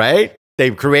integrated, right?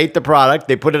 They create the product,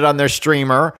 they put it on their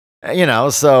streamer, they're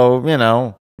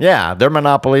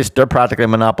monopolies. They're practically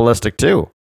monopolistic too.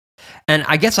 and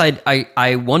I guess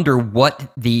I wonder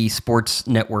what the sports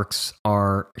networks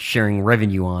are sharing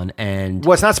revenue on. And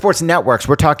Well, it's not sports networks.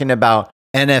 We're talking about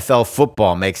NFL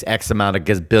football makes X amount of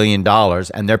 $1 billion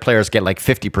and their players get like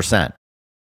 50%.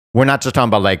 We're not just talking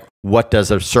about like what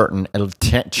does a certain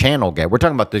channel get. We're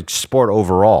talking about the sport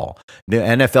overall. The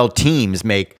NFL teams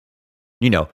make,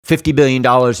 $50 billion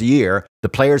a year. The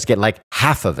players get like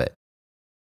half of it.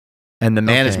 And the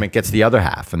management gets the other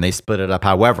half, and they split it up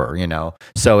however,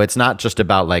 So it's not just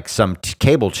about like some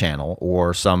cable channel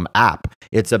or some app.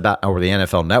 It's about, or the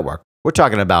NFL network. We're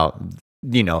talking about,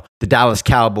 the Dallas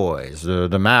Cowboys,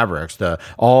 the Mavericks,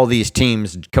 all these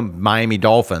teams, Miami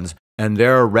Dolphins, and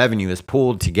their revenue is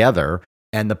pooled together,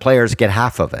 and the players get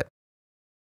half of it.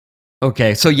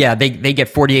 Okay, so yeah, they get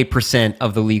 48%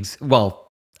 of the league's. Well,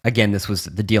 again, this was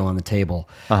the deal on the table,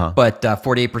 but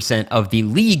 48% of the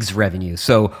league's revenue.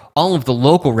 So all of the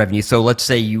local revenue. So let's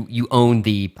say you own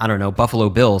the, I don't know, Buffalo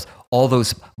Bills. All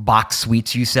those box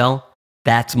suites you sell,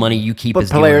 that's money you keep as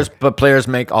the owner. But players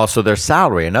make also their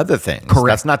salary and other things. Correct.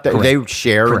 That's not they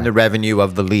share in the revenue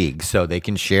of the league, so they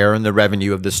can share in the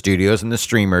revenue of the studios and the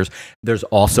streamers. There's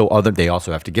also they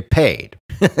also have to get paid.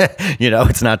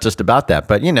 It's not just about that.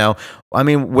 But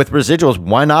with residuals,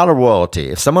 why not a royalty?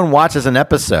 If someone watches an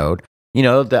episode,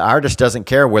 the artist doesn't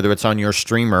care whether it's on your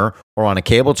streamer or on a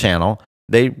cable channel.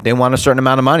 They want a certain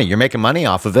amount of money. You're making money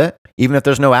off of it, even if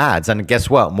there's no ads. And guess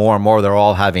what? More and more, they're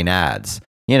all having ads.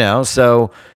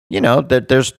 So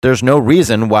that there's no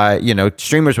reason why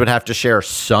streamers would have to share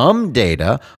some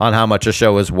data on how much a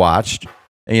show is watched.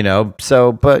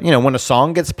 But when a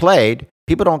song gets played,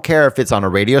 people don't care if it's on a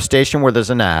radio station where there's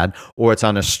an ad, or it's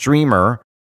on a streamer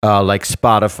like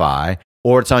Spotify,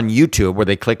 or it's on YouTube where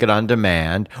they click it on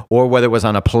demand, or whether it was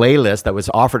on a playlist that was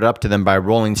offered up to them by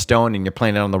Rolling Stone and you're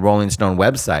playing it on the Rolling Stone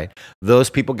website. Those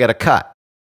people get a cut.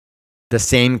 The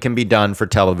same can be done for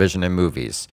television and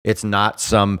movies. It's not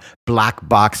some black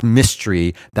box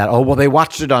mystery that, they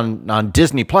watched it on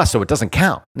Disney Plus, so it doesn't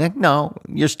count. No,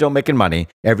 you're still making money.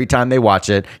 Every time they watch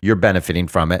it, you're benefiting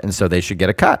from it, and so they should get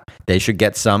a cut. They should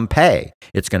get some pay.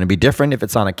 It's going to be different if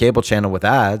it's on a cable channel with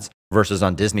ads versus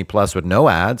on Disney Plus with no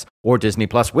ads, or Disney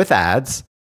Plus with ads,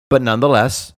 but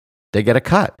nonetheless, they get a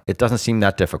cut. It doesn't seem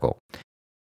that difficult.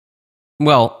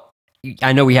 Well,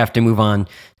 I know we have to move on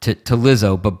to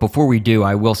Lizzo, but before we do,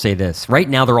 I will say this. Right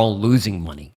now, they're all losing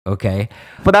money, okay?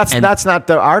 But that's not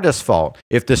the artist's fault.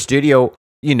 If the studio,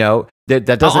 that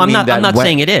doesn't mean that... I'm not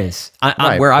saying it is.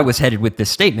 Where I was headed with this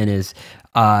statement is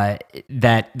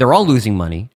that they're all losing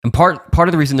money. And part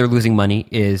of the reason they're losing money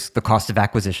is the cost of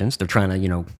acquisitions. They're trying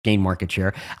to, gain market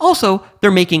share. Also,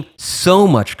 they're making so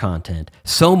much content,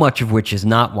 so much of which is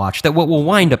not watched, that what will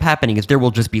wind up happening is there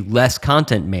will just be less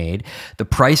content made. The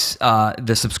price,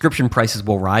 the subscription prices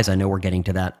will rise. I know we're getting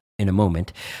to that in a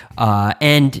moment.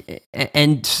 And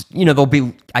there'll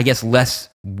be, I guess, less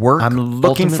work. I'm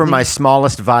looking for my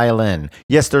smallest violin.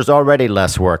 Yes, there's already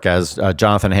less work, as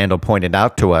Jonathan Handel pointed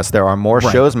out to us. There are more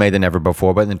shows made than ever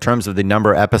before, but in terms of the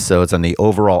number of episodes and the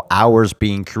overall hours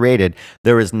being created,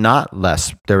 there is not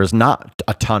less. There is not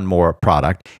a ton more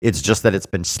product. It's just that it's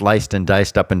been sliced and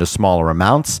diced up into smaller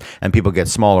amounts, and people get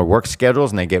smaller work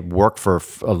schedules, and they get work for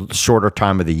a shorter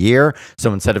time of the year.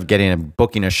 So instead of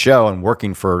booking a show and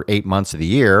working for 8 months of the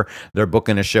year, they're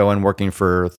booking a show and working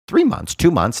for 3 months, 2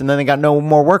 months, and then they got no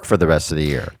more work for the rest of the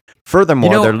year.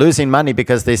 Furthermore, they're losing money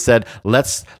because they said,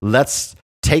 let's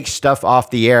take stuff off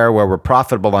the air where we're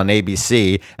profitable on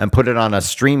ABC and put it on a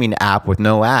streaming app with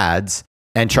no ads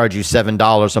and charge you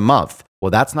 $7 a month.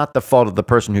 Well, that's not the fault of the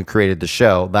person who created the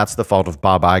show. That's the fault of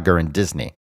Bob Iger and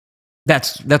Disney.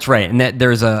 That's right, and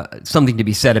there's something to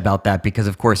be said about that, because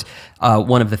of course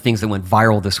one of the things that went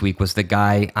viral this week was the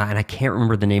guy, and I can't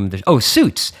remember the name of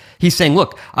Suits. He's saying,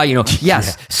 look,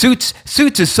 yes, Suits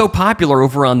is so popular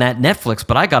over on that Netflix,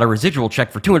 but I got a residual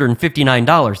check for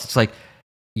 $259. It's like,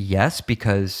 yes,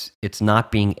 because it's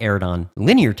not being aired on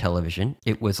linear television.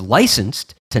 It was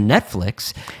licensed to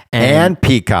Netflix and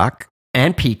Peacock.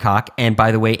 And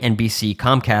by the way, NBC,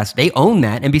 Comcast, they own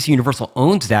that. NBC Universal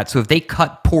owns that. So if they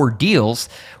cut poor deals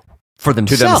for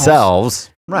themselves,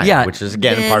 right? Yeah, which is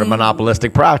again part of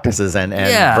monopolistic practices and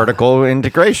vertical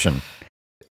integration.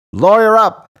 Lawyer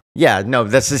up. Yeah, no,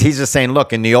 he's just saying,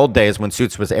 look, in the old days when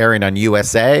Suits was airing on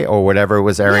USA or whatever it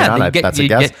was airing on, that's a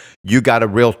guess, you got a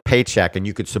real paycheck and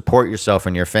you could support yourself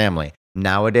and your family.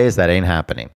 Nowadays, that ain't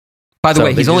happening. By the So way,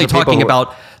 he's these only are people talking who-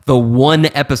 about the one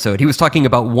episode. He was talking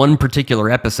about one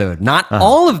particular episode, not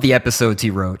all of the episodes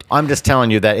he wrote. I'm just telling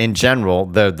you that in general,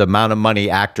 the amount of money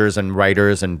actors and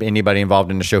writers and anybody involved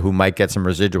in the show who might get some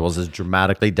residuals is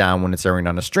dramatically down when it's airing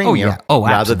on a streaming, yeah. Oh,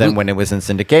 rather than absolutely. when it was in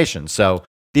syndication. So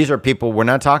these are people. We're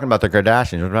not talking about the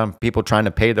Kardashians. We're talking about people trying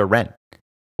to pay their rent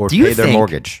or Do you pay their think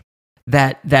mortgage.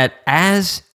 That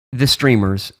as the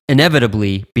streamers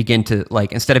inevitably begin to,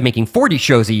 like, instead of making 40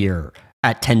 shows a year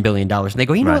at $10 billion, and they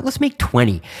go, you know Right. what, let's make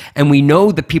 20. And we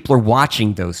know that people are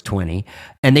watching those 20,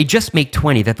 and they just make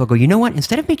 20, that they'll go, you know what,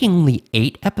 instead of making only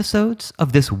 8 episodes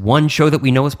of this one show that we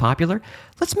know is popular,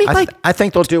 let's make I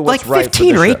think they'll do what's like right for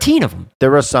 15 the or show. 18 of them.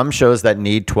 There are some shows that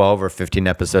need 12 or 15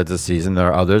 episodes a season. There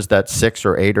are others that 6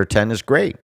 or 8 or 10 is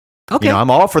great. Okay. You know, I'm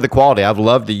all for the quality. I've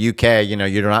loved the UK. You know,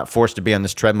 you're not forced to be on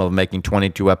this treadmill of making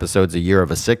 22 episodes a year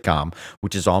of a sitcom,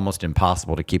 which is almost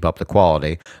impossible to keep up the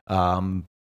quality.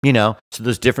 You know, so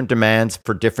there's different demands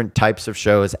for different types of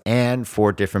shows and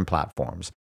for different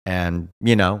platforms. And,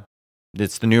 you know,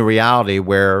 it's the new reality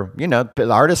where, you know,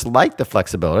 artists like the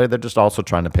flexibility. They're just also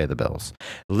trying to pay the bills.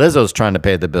 Lizzo's trying to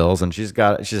pay the bills, and she's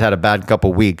had a bad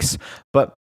couple weeks.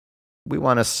 But we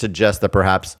want to suggest that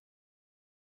perhaps,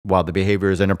 while the behavior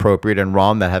is inappropriate and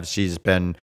wrong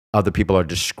other people are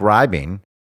describing,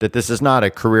 that this is not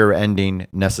a career-ending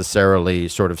necessarily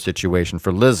sort of situation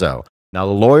for Lizzo. Now,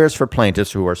 the lawyers for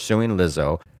plaintiffs who are suing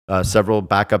Lizzo, several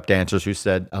backup dancers who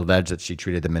alleged that she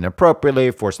treated them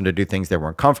inappropriately, forced them to do things they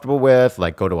weren't comfortable with,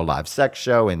 like go to a live sex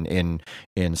show in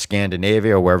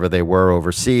Scandinavia or wherever they were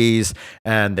overseas,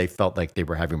 and they felt like they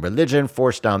were having religion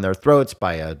forced down their throats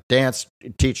by a dance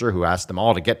teacher who asked them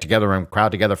all to get together and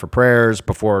crowd together for prayers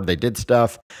before they did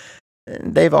stuff.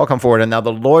 And they've all come forward, and now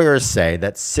the lawyers say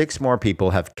that 6 more people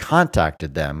have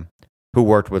contacted them who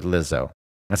worked with Lizzo.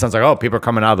 It sounds like, oh, people are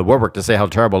coming out of the woodwork to say how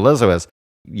terrible Lizzo is.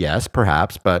 Yes,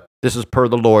 perhaps, but this is per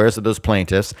the lawyers of those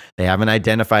plaintiffs. They haven't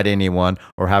identified anyone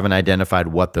or haven't identified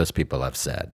what those people have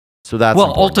said. So that's well,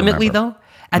 important to ultimately, remember. though,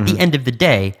 at the end of the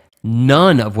day,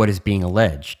 none of what is being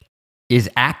alleged is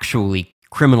actually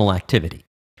criminal activity.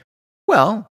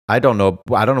 Well, I don't know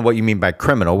what you mean by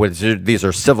criminal. These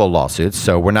are civil lawsuits,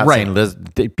 so we're not Right.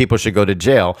 saying people should go to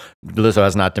jail. Lizzo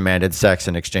has not demanded sex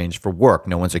in exchange for work.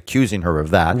 No one's accusing her of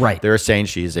that. Right. They're saying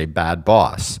she's a bad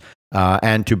boss.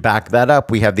 And to back that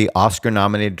up, we have the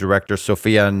Oscar-nominated director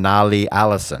Sophia Nali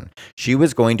Allison. She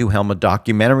was going to helm a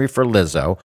documentary for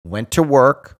Lizzo, went to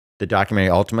work. The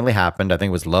documentary ultimately happened. I think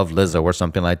it was Love Lizzo or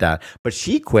something like that. But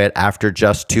she quit after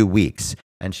just 2 weeks.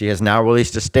 And she has now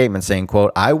released a statement saying,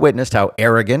 quote, "I witnessed how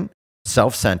arrogant,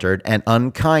 self-centered, and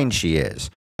unkind she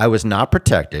is. I was not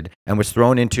protected and was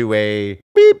thrown into a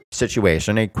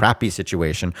situation, a crappy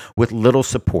situation, with little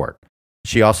support."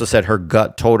 She also said her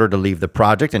gut told her to leave the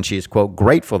project, and she is, quote,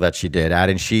 "grateful that she did,"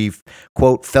 adding she,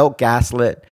 quote, "felt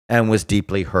gaslit and was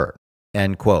deeply hurt,"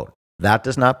 end quote. That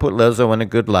does not put Lizzo in a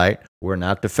good light. We're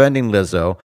not defending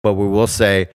Lizzo, but we will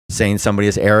say saying somebody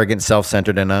is arrogant,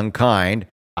 self-centered, and unkind,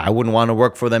 I wouldn't want to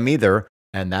work for them either.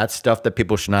 And that's stuff that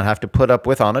people should not have to put up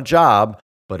with on a job,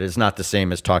 but it's not the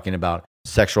same as talking about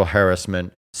sexual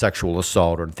harassment, sexual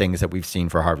assault, or things that we've seen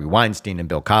for Harvey Weinstein and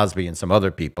Bill Cosby and some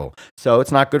other people. So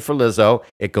it's not good for Lizzo.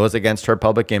 It goes against her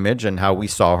public image and how we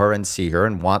saw her and see her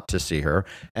and want to see her.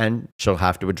 And she'll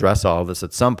have to address all of this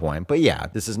at some point. But yeah,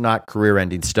 this is not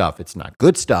career-ending stuff. It's not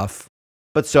good stuff.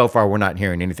 But so far, we're not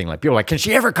hearing anything like people are like, can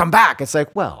she ever come back? It's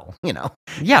like, well, you know,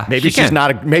 Yeah, maybe she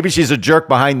can. maybe she's a jerk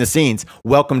behind the scenes.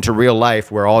 Welcome to real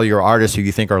life, where all your artists who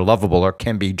you think are lovable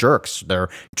can be jerks. They're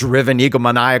driven,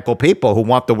 egomaniacal people who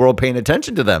want the world paying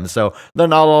attention to them. So they're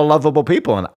not all lovable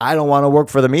people, and I don't want to work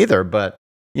for them either. But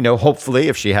you know, hopefully,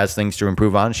 if she has things to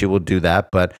improve on, she will do that.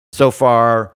 But so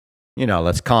far, you know,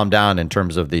 let's calm down in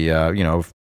terms of the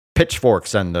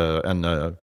pitchforks and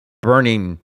the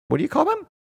burning. What do you call them?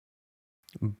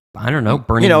 I don't know.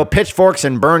 Burning. You know, pitchforks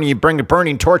and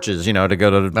burning torches, you know, to go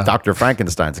to Dr.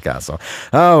 Frankenstein's castle.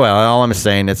 Oh, well, all I'm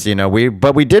saying is, you know,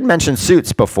 we did mention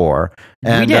Suits before.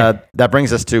 And We did. that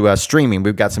brings us to streaming.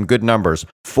 We've got some good numbers.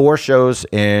 4 shows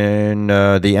in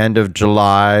the end of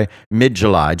July,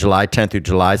 mid-July, July 10th through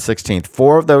July 16th.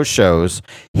 4 of those shows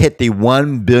hit the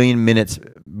 1 billion minutes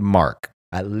mark.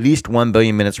 At least 1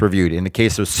 billion minutes reviewed. In the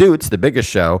case of Suits, the biggest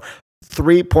show,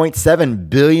 3.7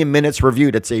 billion minutes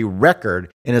reviewed. It's a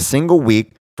record in a single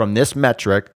week from this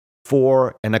metric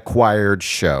for an acquired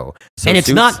show. So and it's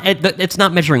Suits-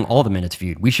 not measuring all the minutes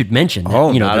viewed. We should mention that,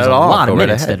 Oh, you know, not there's at a all. lot Go of right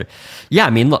minutes ahead. that yeah, I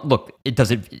mean, look, it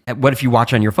doesn't. What if you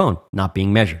watch on your phone? Not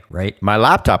being measured, right? My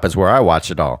laptop is where I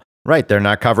watch it all. Right, they're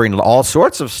not covering all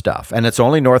sorts of stuff, and it's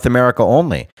only North America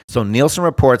only. So Nielsen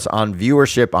reports on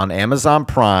viewership on Amazon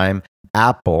Prime,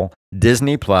 Apple,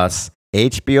 Disney Plus,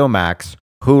 HBO Max,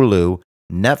 Hulu,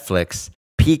 Netflix,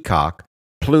 Peacock,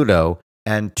 Pluto,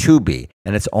 and Tubi.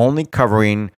 And it's only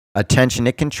covering attention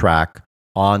it can track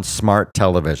on smart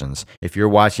televisions. If you're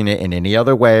watching it in any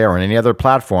other way or in any other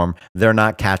platform, they're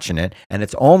not catching it. And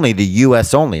it's only the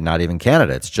US only, not even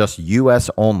Canada. It's just US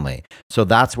only. So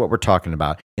that's what we're talking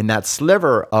about. In that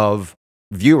sliver of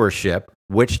viewership,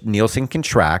 which Nielsen can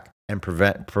track and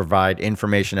provide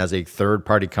information as a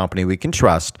third-party company we can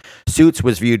trust, Suits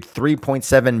was viewed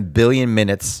 3.7 billion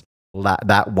minutes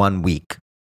that 1 week.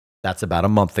 That's about a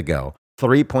month ago.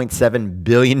 3.7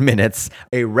 billion minutes,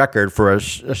 a record for a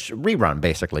rerun,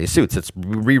 basically. Suits, it's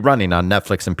rerunning on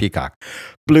Netflix and Peacock.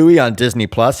 Bluey on Disney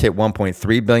Plus hit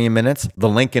 1.3 billion minutes. The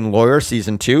Lincoln Lawyer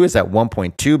Season 2 is at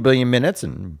 1.2 billion minutes,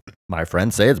 and my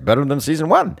friends say it's better than Season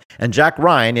 1. And Jack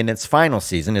Ryan, in its final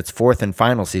season, its fourth and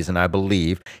final season, I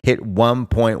believe, hit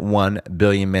 1.1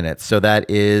 billion minutes. So that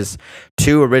is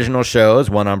 2 original shows,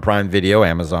 one on Prime Video,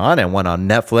 Amazon, and one on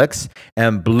Netflix.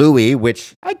 And Bluey,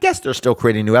 which I guess they're still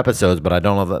creating new episodes, but I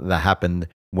don't know that happened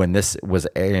when this was,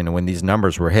 when these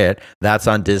numbers were hit. That's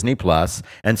on Disney Plus,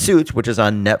 and Suits, which is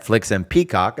on Netflix and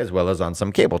Peacock, as well as on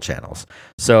some cable channels.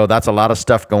 So that's a lot of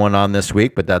stuff going on this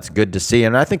week, but that's good to see.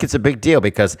 And I think it's a big deal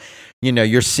because,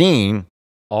 you're seeing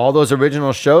all those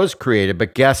original shows created,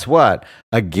 but guess what?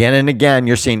 Again and again,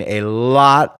 you're seeing a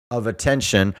lot of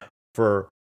attention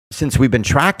since we've been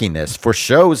tracking this, for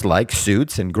shows like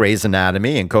Suits and Grey's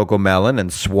Anatomy and CoComelon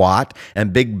and SWAT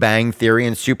and Big Bang Theory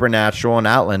and Supernatural and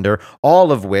Outlander,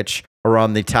 all of which are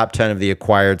on the top 10 of the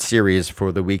acquired series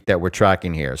for the week that we're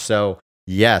tracking here. So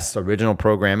yes, original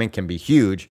programming can be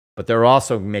huge, but they're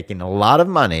also making a lot of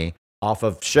money off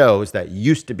of shows that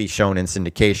used to be shown in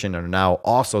syndication and are now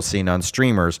also seen on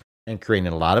streamers, and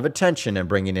creating a lot of attention and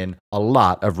bringing in a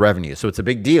lot of revenue. So it's a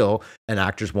big deal, and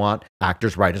actors,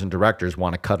 writers, and directors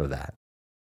want a cut of that.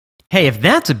 Hey, if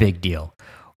that's a big deal,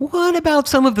 what about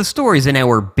some of the stories in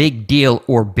our Big Deal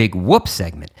or Big Whoop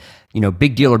segment?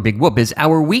 Big Deal or Big Whoop is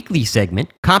our weekly segment,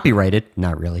 copyrighted,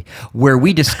 not really, where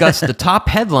we discuss the top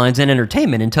headlines in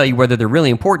entertainment and tell you whether they're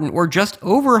really important or just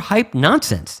overhyped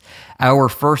nonsense. Our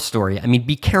first story,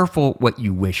 be careful what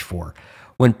you wish for.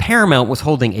 When Paramount was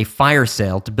holding a fire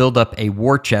sale to build up a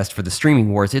war chest for the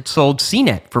streaming wars, it sold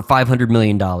CNET for $500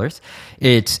 million,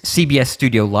 its CBS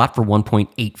studio lot for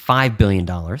 $1.85 billion,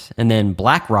 and then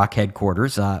BlackRock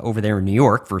headquarters over there in New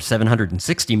York for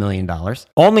 $760 million.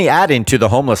 Only adding to the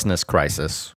homelessness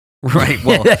crisis. Right,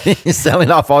 well... You're selling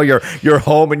off all your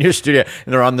home and your studio,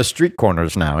 and they're on the street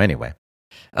corners now anyway.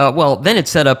 Then it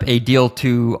set up a deal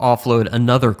to offload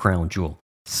another crown jewel.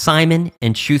 Simon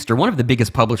 & Schuster, one of the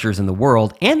biggest publishers in the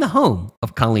world and the home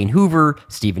of Colleen Hoover,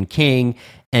 Stephen King,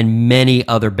 and many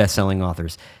other best-selling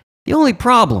authors. The only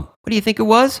problem, what do you think it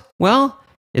was? Well,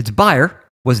 its buyer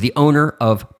was the owner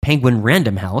of Penguin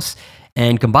Random House,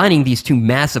 and combining these two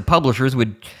massive publishers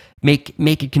would make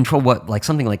it control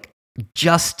something like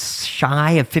just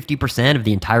shy of 50% of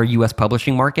the entire U.S.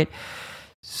 publishing market.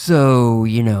 So,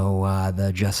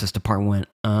 the Justice Department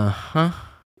went,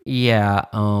 yeah,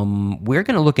 we're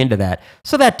going to look into that.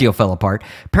 So that deal fell apart.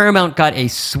 Paramount got a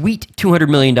sweet $200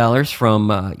 million from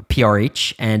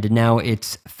PRH, and now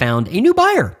it's found a new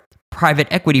buyer, private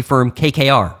equity firm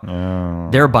KKR.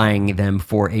 Oh. They're buying them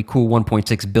for a cool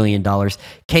 $1.6 billion.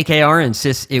 KKR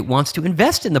insists it wants to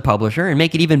invest in the publisher and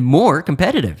make it even more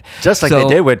competitive. Just like they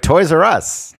did with Toys R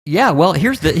Us. Yeah, well,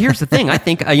 here's the thing. I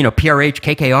think, PRH,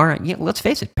 KKR, let's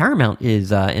face it, Paramount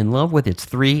is in love with its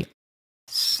three-letter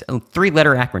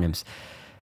acronyms.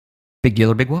 Big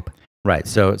Deal or Big Whoop? Right.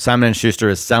 So Simon & Schuster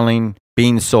is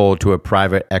being sold to a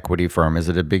private equity firm. Is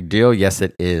it a big deal? Yes,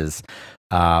 it is.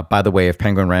 By the way, if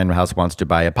Penguin Random House wants to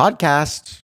buy a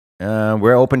podcast,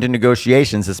 we're open to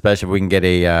negotiations, especially if we can get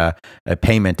a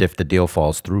payment if the deal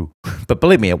falls through. But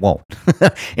believe me, it won't.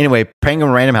 Anyway,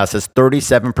 Penguin Random House has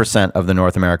 37% of the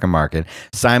North American market.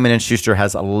 Simon & Schuster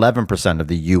has 11% of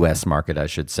the U.S. market, I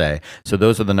should say. So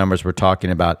those are the numbers we're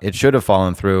talking about. It should have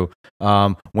fallen through.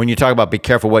 When you talk about be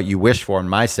careful what you wish for, in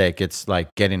my sake, it's like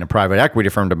getting a private equity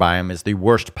firm to buy them is the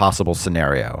worst possible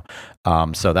scenario.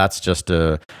 So that's just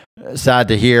sad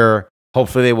to hear.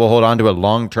 Hopefully they will hold on to it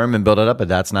long term and build it up, but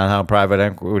that's not how private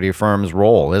equity firms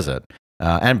roll, is it?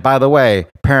 And by the way,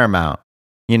 Paramount,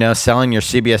 selling your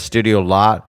CBS studio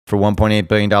lot for $1.8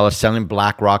 billion, selling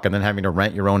BlackRock and then having to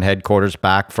rent your own headquarters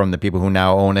back from the people who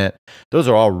now own it. Those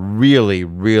are all really,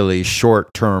 really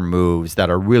short-term moves that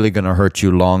are really going to hurt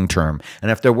you long-term.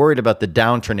 And if they're worried about the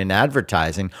downturn in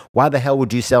advertising, why the hell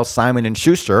would you sell Simon &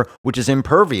 Schuster, which is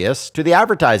impervious to the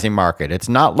advertising market? It's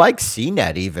not like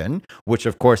CNET even, which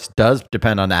of course does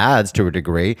depend on ads to a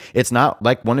degree. It's not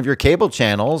like one of your cable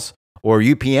channels or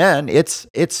UPN. It's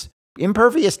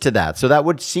impervious to that. So that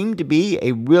would seem to be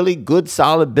a really good,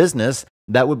 solid business.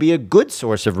 That would be a good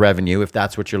source of revenue if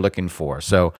that's what you're looking for.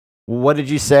 So what did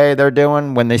you say they're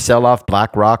doing when they sell off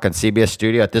BlackRock and CBS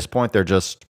Studio? At this point, they're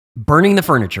just burning the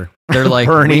furniture. They're like,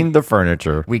 burning the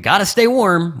furniture. We got to stay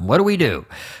warm. What do we do?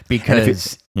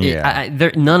 Because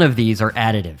none of these are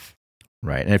additive.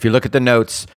 Right. And if you look at the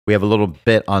notes, we have a little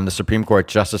bit on the Supreme Court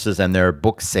justices and their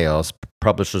book sales.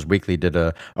 Publishers Weekly did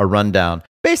a rundown.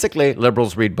 Basically,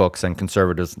 liberals read books and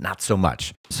conservatives not so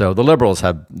much. So the liberals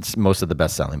have most of the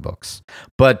best-selling books.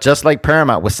 But just like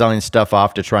Paramount was selling stuff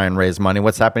off to try and raise money,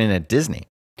 what's happening at Disney?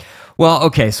 Well,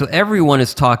 okay, so everyone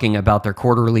is talking about their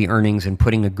quarterly earnings and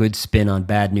putting a good spin on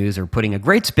bad news or putting a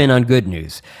great spin on good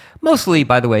news. Mostly,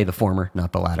 by the way, the former,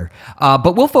 not the latter.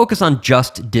 But we'll focus on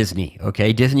just Disney,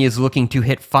 okay? Disney is looking to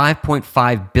hit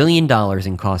 $5.5 billion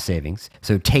in cost savings.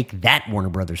 So take that, Warner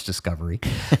Brothers Discovery.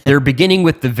 They're beginning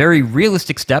with the very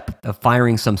realistic step of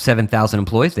firing some 7,000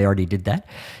 employees. They already did that.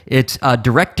 It's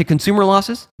direct-to-consumer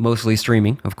losses, mostly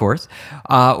streaming, of course.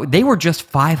 They were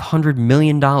just $500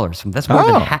 million. That's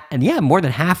more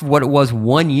than half of what it was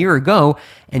 1 year ago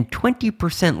and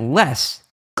 20% less.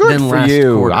 Good for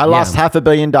you. Quarter. I lost $500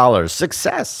 million.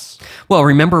 Success. Well,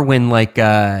 remember when Bob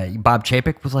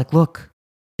Chapek was like, look,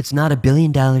 it's not $1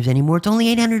 billion anymore. It's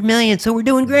only $800 million. So we're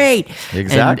doing great.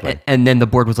 Exactly. And then the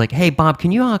board was like, hey, Bob,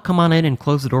 can you come on in and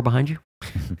close the door behind you?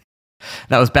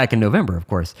 That was back in November, of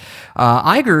course.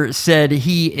 Iger said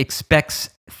he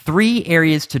expects 3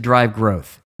 areas to drive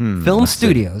growth. Film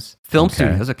studios.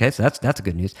 Okay, so that's a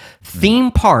good news. Theme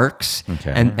parks,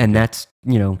 and that's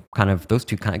kind of those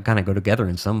two kind of go together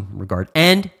in some regard.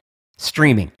 And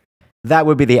streaming. That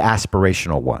would be the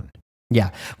aspirational one.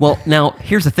 Yeah. Well, now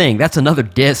here's the thing. That's another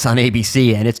diss on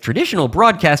ABC and its traditional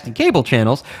broadcast and cable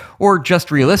channels, or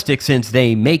just realistic since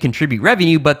they may contribute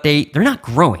revenue, but they're not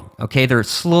growing. Okay, they're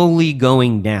slowly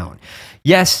going down.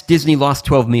 Yes, Disney lost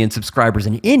 12 million subscribers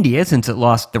in India since it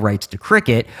lost the rights to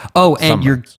cricket. Oh, and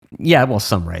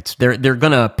some rights. They're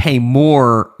gonna pay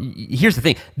more. Here's the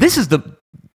thing. This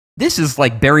is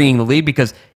like burying the lead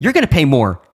because you're gonna pay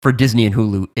more for Disney and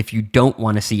Hulu if you don't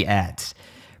want to see ads.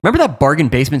 Remember that bargain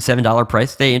basement $7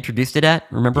 price they introduced it at?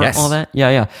 Remember all that?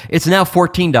 Yeah. It's now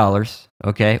 $14.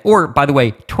 Okay. Or, by the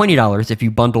way, $20 if you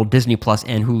bundle Disney Plus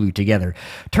and Hulu together.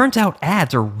 Turns out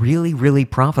ads are really, really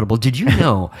profitable. Did you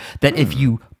know that if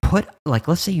you put,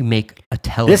 let's say you make a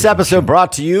television This episode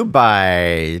brought to you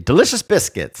by Delicious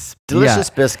Biscuits. Delicious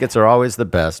biscuits are always the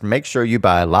best. Make sure you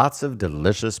buy lots of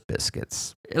delicious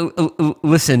biscuits.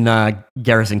 Listen,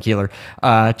 Garrison Keeler,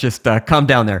 just calm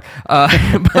down there.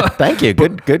 Thank you.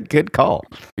 Good call.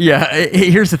 Yeah.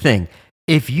 Here's the thing.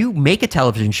 If you make a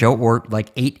television show or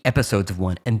 8 episodes of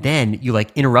one, and then you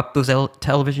interrupt those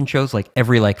television shows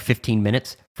every 15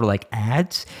 minutes for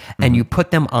ads, and you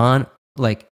put them on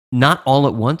not all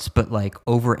at once, but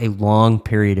over a long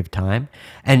period of time,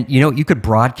 and you could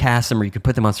broadcast them or you could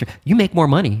put them on stream, you make more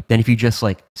money than if you just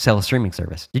sell a streaming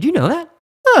service. Did you know that?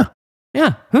 Huh.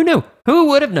 Yeah. Who knew? Who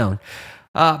would have known?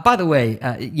 By the way,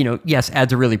 yes,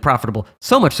 ads are really profitable.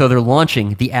 So much so they're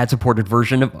launching the ad-supported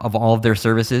version of all of their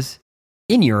services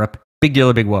in Europe. Big deal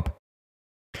or big whoop?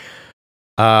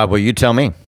 Well, you tell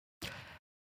me.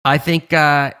 I think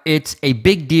it's a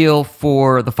big deal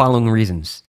for the following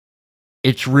reasons.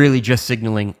 It's really just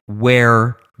signaling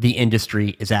where the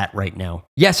industry is at right now.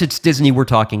 Yes, it's Disney we're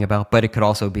talking about, but it could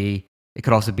also be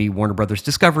Warner Brothers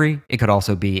Discovery. It could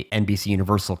also be NBC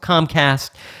Universal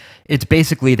Comcast. It's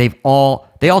basically they all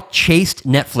chased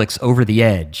Netflix over the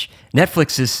edge.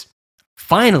 Netflix is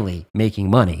finally making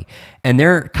money, and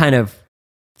they're kind of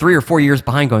 3 or 4 years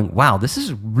behind going, wow, this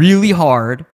is really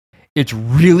hard. It's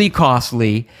really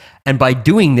costly. And by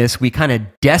doing this, we kind of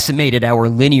decimated our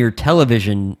linear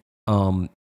television,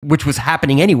 which was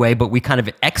happening anyway, but we kind of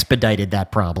expedited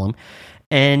that problem.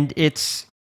 And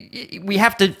we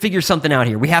have to figure something out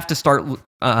here. We have to start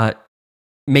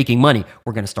making money.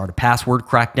 We're going to start a password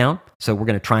crackdown. So we're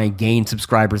going to try and gain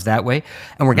subscribers that way.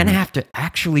 And we're going to have to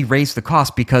actually raise the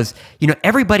cost because,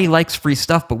 everybody likes free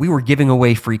stuff, but we were giving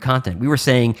away free content. We were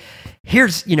saying,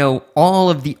 here's, all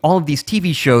of these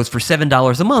TV shows for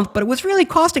 $7 a month, but it was really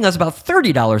costing us about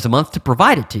 $30 a month to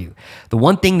provide it to you. The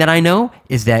one thing that I know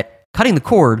is that cutting the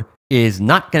cord is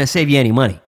not going to save you any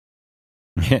money.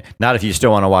 Not if you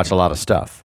still want to watch a lot of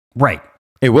stuff. Right.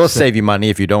 It will save you money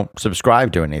if you don't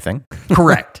subscribe to anything.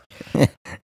 Correct.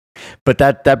 But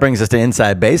that brings us to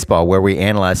Inside Baseball, where we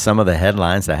analyze some of the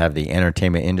headlines that have the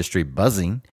entertainment industry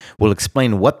buzzing. We'll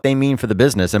explain what they mean for the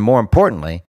business and, more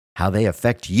importantly, how they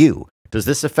affect you. Does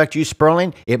this affect you,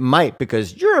 Sperling? It might,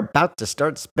 because you're about to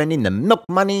start spending the milk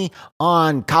money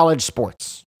on college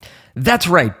sports. That's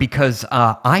right, because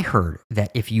I heard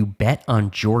that if you bet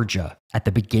on Georgia at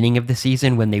the beginning of the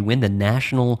season when they win the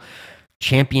national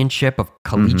championship of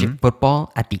collegiate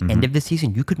football at the end of the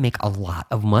season, you could make a lot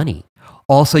of money.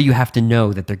 Also, you have to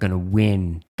know that they're going to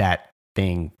win that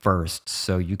thing first,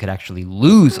 so you could actually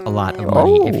lose a lot of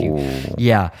money if you.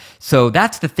 Yeah, so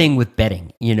that's the thing with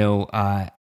betting.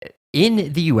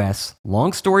 In the U.S.,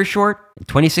 long story short, in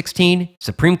 2016,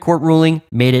 Supreme Court ruling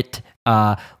made it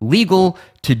legal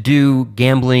to do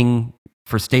gambling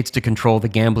for states to control the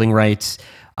gambling rights.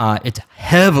 It's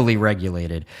heavily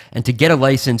regulated. And to get a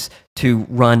license to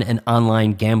run an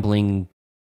online gambling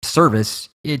service,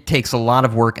 it takes a lot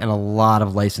of work and a lot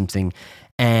of licensing.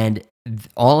 And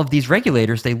all of these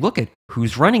regulators, they look at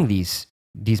who's running these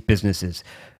businesses.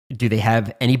 Do they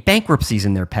have any bankruptcies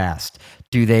in their past?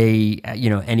 Do they,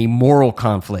 any moral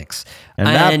conflicts? And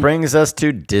that brings us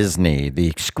to Disney,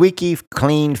 the squeaky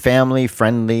clean,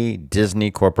 family-friendly Disney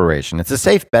Corporation. It's a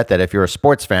safe bet that if you're a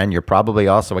sports fan, you're probably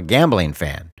also a gambling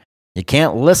fan. You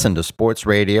can't listen to sports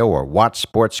radio or watch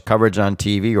sports coverage on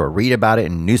TV or read about it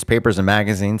in newspapers and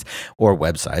magazines or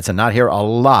websites and not hear a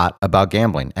lot about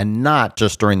gambling, and not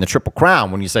just during the Triple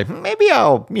Crown when you say, maybe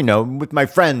I'll, with my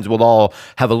friends, we'll all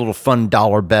have a little fun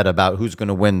dollar bet about who's going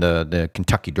to win the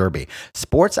Kentucky Derby.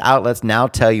 Sports outlets now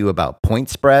tell you about point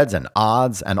spreads and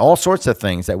odds and all sorts of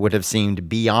things that would have seemed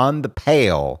beyond the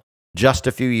pale just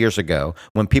a few years ago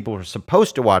when people were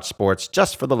supposed to watch sports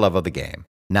just for the love of the game.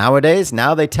 Nowadays,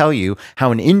 now they tell you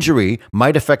how an injury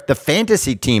might affect the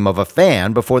fantasy team of a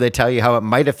fan before they tell you how it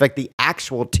might affect the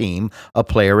actual team a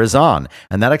player is on.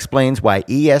 And that explains why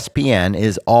ESPN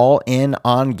is all in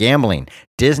on gambling.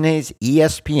 Disney's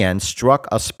ESPN struck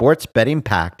a sports betting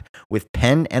pact with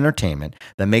Penn Entertainment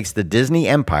that makes the Disney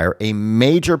Empire a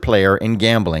major player in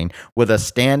gambling with a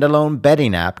standalone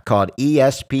betting app called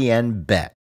ESPN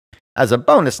Bet. As a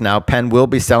bonus now, Penn will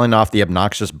be selling off the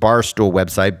obnoxious Barstool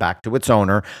website back to its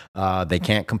owner. They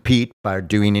can't compete by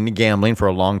doing any gambling for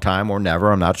a long time or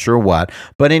never. I'm not sure what.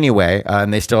 But anyway,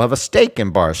 and they still have a stake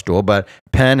in Barstool, but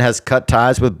Penn has cut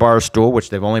ties with Barstool, which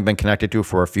they've only been connected to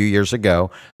for a few years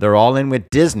ago. They're all in with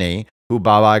Disney, who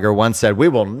Bob Iger once said, we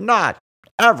will not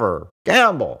ever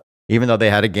gamble, even though they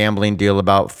had a gambling deal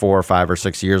about 4 or 5 or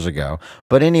 6 years ago.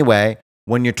 But anyway,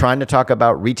 when you're trying to talk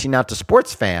about reaching out to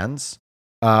sports fans,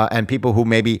 and people who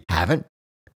maybe haven't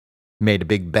made a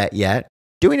big bet yet,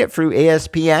 doing it through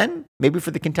ESPN, maybe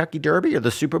for the Kentucky Derby or the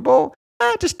Super Bowl,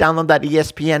 just download that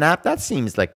ESPN app. That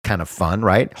seems like kind of fun,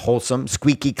 right? Wholesome,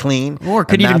 squeaky clean. Or it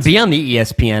could even be on the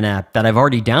ESPN app that I've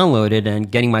already downloaded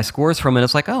and getting my scores from it.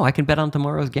 It's like, I can bet on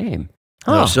tomorrow's game.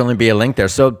 There'll certainly be a link there.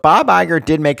 So Bob Iger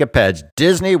did make a pledge.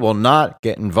 Disney will not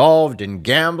get involved in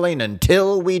gambling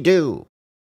until we do.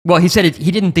 Well, he said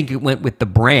he didn't think it went with the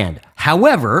brand.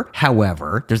 However,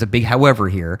 there's a big however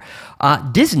here.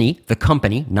 Disney, the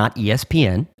company, not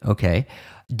ESPN, okay,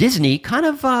 Disney kind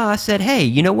of said, hey,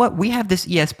 you know what? We have this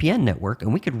ESPN network,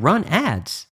 and we could run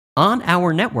ads on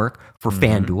our network for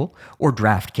FanDuel or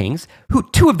DraftKings,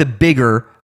 two of the bigger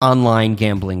online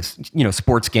gambling,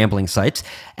 sports gambling sites,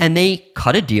 and they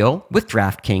cut a deal with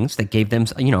DraftKings that gave them,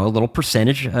 a little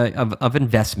percentage of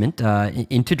investment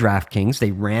into DraftKings.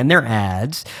 They ran their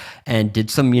ads and did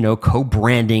some,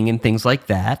 co-branding and things like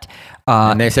that.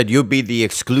 And they said, you'll be the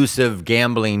exclusive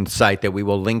gambling site that we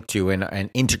will link to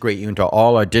and integrate you into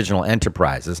all our digital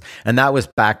enterprises. And that was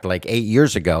back like 8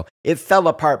 years ago. It fell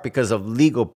apart because of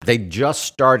legal. They just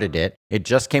started it. It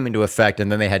just came into effect,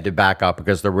 and then they had to back up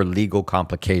because there were legal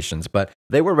complications. But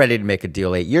they were ready to make a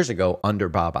deal 8 years ago under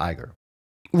Bob Iger.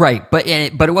 Right, but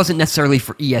it wasn't necessarily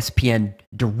for ESPN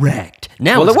Direct.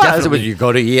 Now, well, it was. You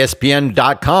go to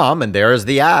ESPN.com, and there's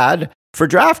the ad for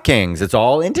DraftKings. It's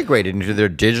all integrated into their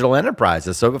digital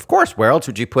enterprises. So, of course, where else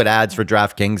would you put ads for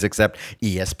DraftKings except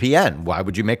ESPN? Why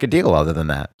would you make a deal other than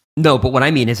that? No, but what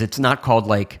I mean is it's not called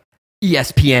like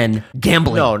ESPN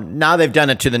gambling. No, now they've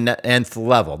done it to the nth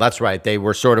level. That's right. They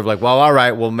were sort of like, well, all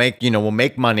right, we'll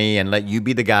make money and let you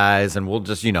be the guys, and we'll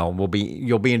just, you'll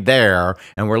be there,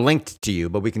 and we're linked to you,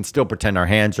 but we can still pretend our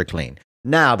hands are clean.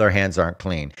 Now their hands aren't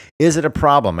clean. Is it a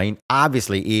problem? I mean,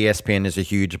 obviously ESPN is a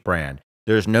huge brand.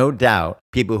 There's no doubt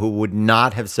people who would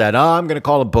not have said, I'm going to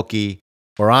call a bookie,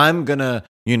 or I'm going to,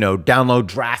 download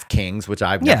DraftKings, which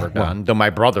I've never done, though my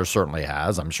brother certainly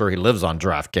has. I'm sure he lives on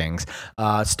DraftKings.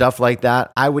 Stuff like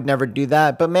that. I would never do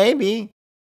that, but maybe,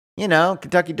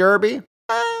 Kentucky Derby,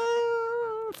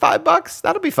 $5,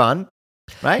 that'll be fun.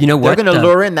 Right? You know what? They're going to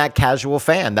lure in that casual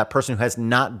fan, that person who has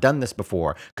not done this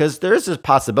before, because there is a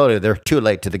possibility they're too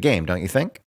late to the game, don't you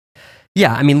think?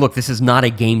 Yeah, I mean, look, this is not a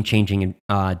game-changing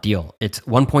deal. It's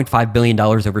 $1.5 billion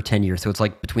over 10 years, so it's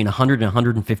like between $100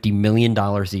 and $150 million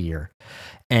a year.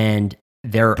 And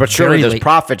But surely there's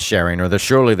profit sharing, or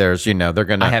surely there's, they're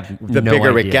going to, the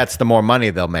bigger it gets, the more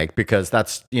money they'll make, because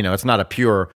that's, it's not a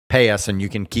pure pay us and you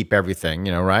can keep everything,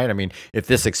 right? I mean, if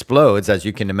this explodes, as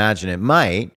you can imagine it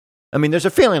might, I mean, there's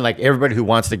a feeling like everybody who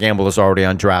wants to gamble is already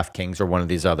on DraftKings or one of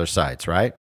these other sites,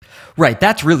 right? Right.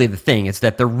 That's really the thing. It's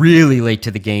that they're really late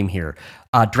to the game here.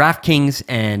 DraftKings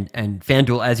and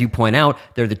FanDuel, as you point out,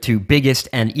 they're the two biggest,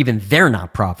 and even they're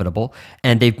not profitable.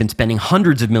 And they've been spending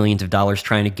hundreds of millions of dollars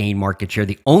trying to gain market share.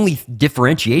 The only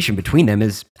differentiation between them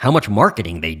is how much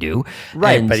marketing they do.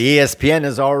 Right. But ESPN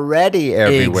is already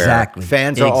everywhere. Exactly.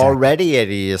 Fans are already at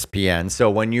ESPN. So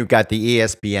when you got the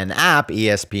ESPN app,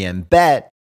 ESPN Bet,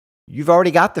 you've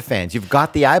already got the fans. You've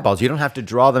got the eyeballs. You don't have to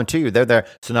draw them to you. They're there.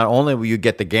 So not only will you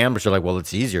get the gamblers who are like, well,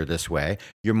 it's easier this way,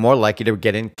 you're more likely to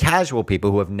get in casual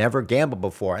people who have never gambled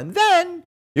before. And then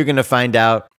you're going to find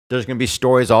out there's going to be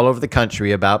stories all over the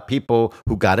country about people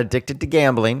who got addicted to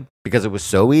gambling because it was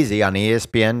so easy on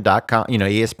ESPN.com,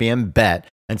 ESPN Bet.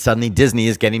 And suddenly Disney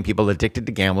is getting people addicted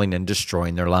to gambling and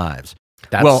destroying their lives.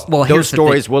 Those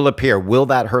stories will appear. Will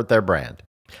that hurt their brand?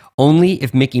 Only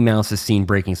if Mickey Mouse is seen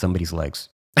breaking somebody's legs.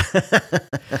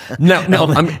 No.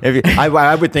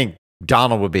 I would think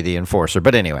Donald would be the enforcer,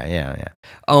 but anyway, yeah.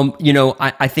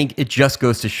 I think it just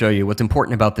goes to show you what's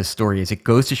important about this story is it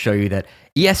goes to show you that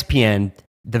ESPN,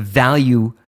 the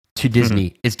value to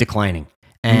Disney is declining,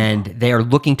 and they are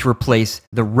looking to replace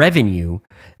the revenue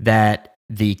that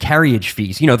the carriage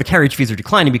fees. The carriage fees are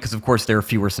declining because, of course, there are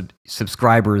fewer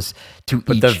subscribers to each.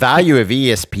 But the value of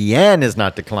ESPN is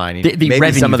not declining.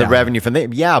 Maybe some of the revenue from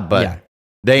them,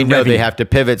 They know they have to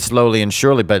pivot slowly and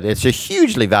surely, but it's a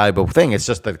hugely valuable thing. It's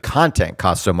just the content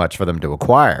costs so much for them to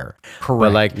acquire.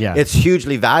 Correct. But it's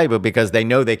hugely valuable because they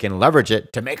know they can leverage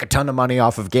it to make a ton of money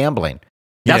off of gambling.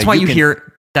 That's why you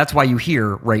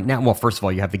hear right now. Well, first of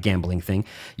all, you have the gambling thing.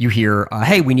 You hear,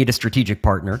 "Hey, we need a strategic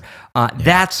partner."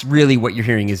 That's really what you're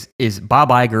hearing is Bob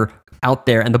Iger out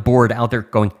there and the board out there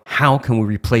going, "How can we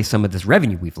replace some of this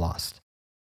revenue we've lost?"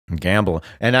 Gamble.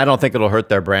 And I don't think it'll hurt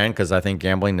their brand because I think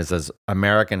gambling is as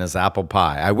American as apple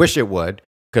pie. I wish it would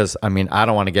because, I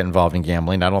don't want to get involved in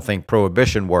gambling. I don't think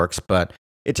prohibition works, but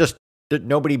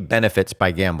nobody benefits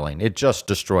by gambling. It just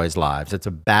destroys lives. It's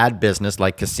a bad business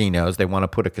like casinos. They want to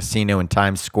put a casino in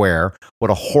Times Square.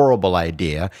 What a horrible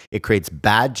idea. It creates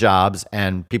bad jobs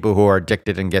and people who are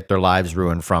addicted and get their lives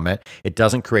ruined from it. It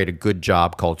doesn't create a good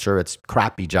job culture. It's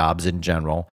crappy jobs in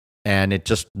general. And it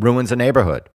just ruins a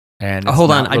neighborhood. And hold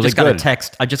on, I just got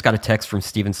a text from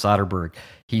Steven Soderbergh.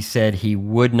 He said he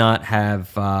would not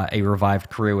have a revived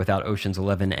career without Ocean's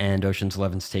 11, and Ocean's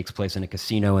 11 takes place in a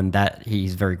casino, and that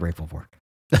he's very grateful for.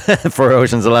 For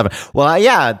Ocean's 11. Well,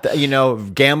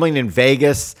 gambling in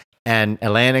Vegas and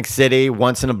Atlantic City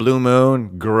once in a blue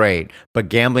moon, great. But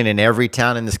gambling in every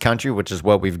town in this country, which is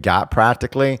what we've got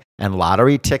practically, and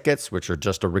lottery tickets, which are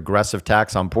just a regressive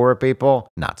tax on poor people,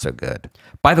 not so good.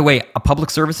 By the way, a public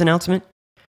service announcement.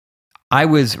 I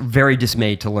was very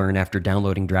dismayed to learn after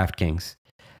downloading DraftKings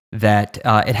that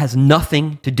it has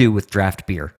nothing to do with draft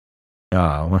beer.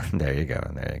 Oh, well, there you go.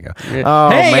 Oh,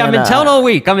 hey, man, I'm in town all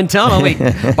week.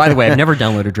 By the way, I've never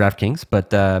downloaded DraftKings,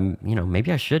 but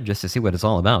maybe I should just to see what it's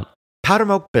all about. Powder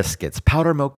milk biscuits.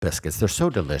 They're so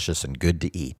delicious and good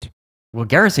to eat. Well,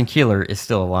 Garrison Keillor is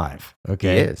still alive.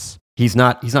 Okay, he is. He's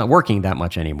not working that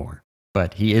much anymore,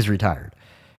 but he is retired.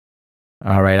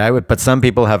 All right, but some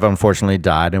people have unfortunately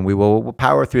died, and we'll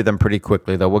power through them pretty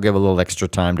quickly, though we'll give a little extra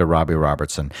time to Robbie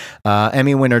Robertson.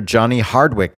 Emmy winner Johnny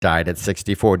Hardwick died at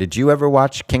 64. Did you ever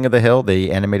watch King of the Hill,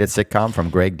 the animated sitcom from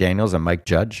Greg Daniels and Mike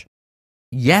Judge?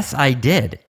 Yes, I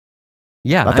did.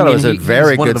 Yeah, I thought it was a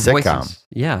very good sitcom. Voices.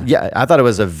 Yeah, I thought it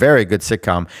was a very good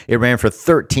sitcom. It ran for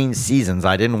 13 seasons.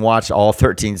 I didn't watch all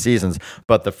 13 seasons,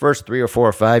 but the first 3 or 4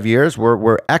 or 5 years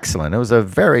were excellent. It was a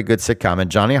very good sitcom, and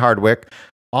Johnny Hardwick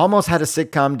almost had a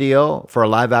sitcom deal for a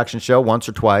live action show once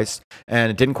or twice, and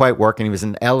it didn't quite work. And he was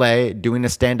in LA doing a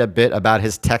stand-up bit about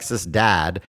his Texas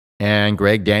dad. And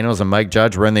Greg Daniels and Mike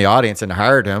Judge were in the audience and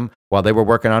hired him while they were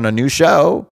working on a new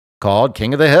show called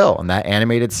King of the Hill. And that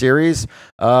animated series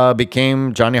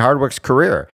became Johnny Hardwick's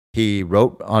career. He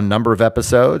wrote on a number of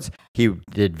episodes. He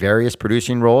did various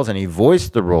producing roles, and he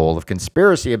voiced the role of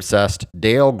conspiracy-obsessed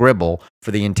Dale Gribble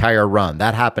for the entire run.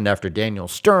 That happened after Daniel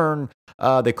Stern.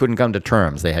 They couldn't come to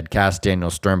terms. They had cast Daniel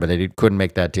Stern, but they couldn't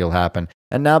make that deal happen.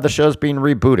 And now the show's being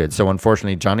rebooted. So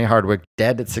unfortunately, Johnny Hardwick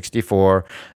dead at 64,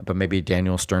 but maybe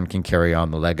Daniel Stern can carry on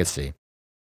the legacy.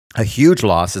 A huge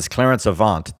loss is Clarence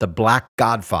Avant, the Black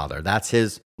Godfather. That's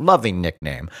his loving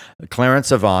nickname.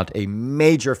 Clarence Avant, a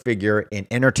major figure in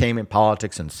entertainment,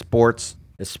 politics, and sports,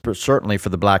 certainly for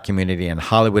the black community and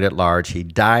Hollywood at large. He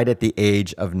died at the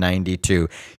age of 92.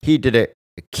 He did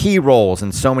key roles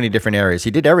in so many different areas.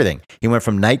 He did everything. He went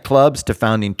from nightclubs to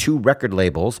founding 2 record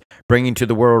labels, bringing to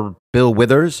the world Bill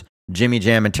Withers, Jimmy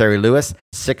Jam and Terry Lewis,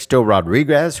 Sixto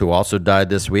Rodriguez, who also died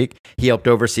this week. He helped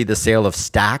oversee the sale of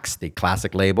Stax, the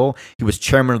classic label. He was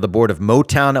chairman of the board of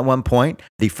Motown at one point,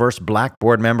 the first black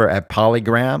board member at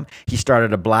Polygram. He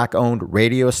started a black-owned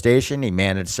radio station. He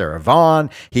managed Sarah Vaughan.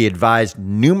 He advised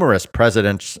numerous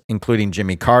presidents, including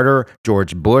Jimmy Carter,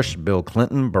 George Bush, Bill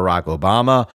Clinton, Barack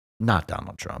Obama. Not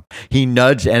Donald Trump. He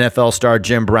nudged NFL star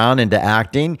Jim Brown into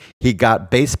acting. He got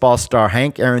baseball star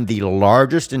Hank Aaron the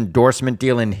largest endorsement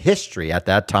deal in history at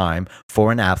that time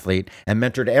for an athlete, and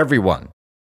mentored everyone,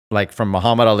 like from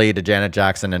Muhammad Ali to Janet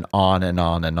Jackson and on and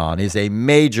on and on. He's a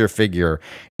major figure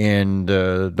in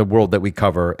the world that we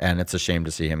cover, and it's a shame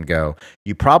to see him go.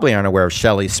 You probably aren't aware of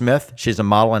Shelley Smith. She's a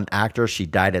model and actor. She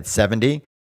died at 70.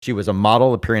 She was a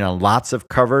model appearing on lots of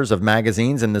covers of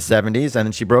magazines in the 70s, and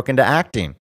then she broke into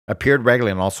acting. Appeared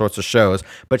regularly on all sorts of shows,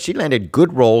 but she landed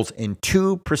good roles in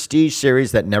 2 prestige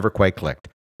series that never quite clicked.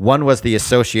 One was The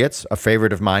Associates, a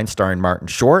favorite of mine starring Martin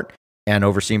Short and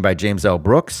overseen by James L.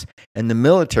 Brooks, and the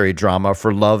military drama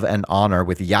For Love and Honor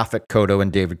with Yaphet Kotto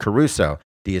and David Caruso.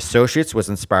 The Associates was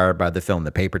inspired by the film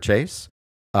The Paper Chase.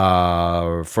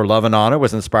 For Love and Honor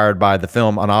was inspired by the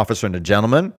film An Officer and a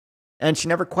Gentleman, and she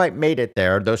never quite made it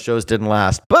there. Those shows didn't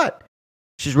last, but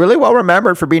she's really well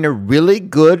remembered for being a really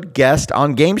good guest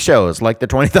on game shows like the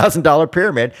 $20,000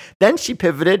 Pyramid. Then she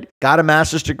pivoted, got a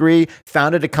master's degree,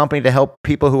 founded a company to help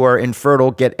people who are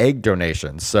infertile get egg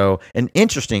donations. So an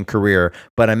interesting career,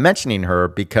 but I'm mentioning her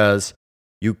because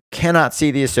you cannot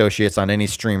see The Associates on any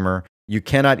streamer. You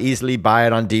cannot easily buy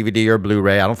it on DVD or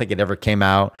Blu-ray. I don't think it ever came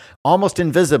out. Almost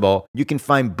invisible. You can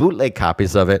find bootleg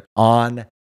copies of it on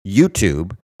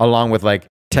YouTube, along with like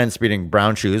 10 Speeding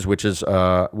Brown Shoes, which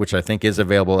I think is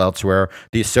available elsewhere.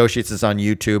 The Associates is on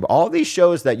YouTube. All these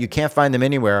shows that you can't find them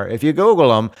anywhere. If you Google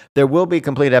them, there will be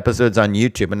complete episodes on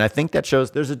YouTube. And I think that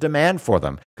shows there's a demand for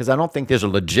them, because I don't think there's a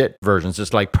legit version. It's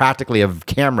just like practically a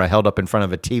camera held up in front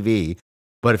of a TV.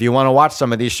 But if you want to watch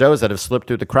some of these shows that have slipped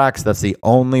through the cracks, that's the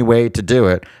only way to do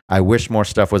it. I wish more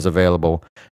stuff was available.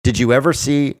 Did you ever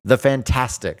see The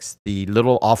Fantastics, the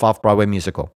little off-Broadway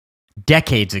musical?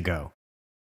 Decades ago.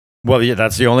 Well, yeah,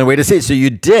 that's the only way to see it. So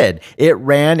you did. It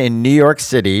ran in New York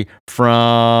City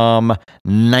from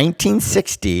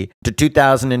 1960 to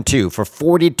 2002 for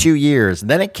 42 years.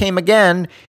 Then it came again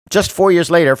just 4 years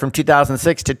later from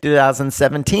 2006 to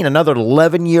 2017, another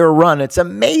 11-year run. It's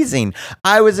amazing.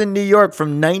 I was in New York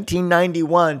from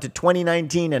 1991 to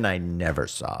 2019, and I never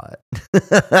saw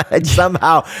it. And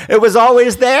somehow it was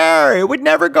always there. It would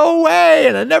never go away.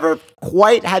 And I never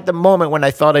quite had the moment when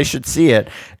I thought I should see it.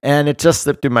 And it just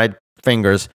slipped through my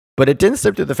fingers. But it didn't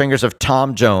slip through the fingers of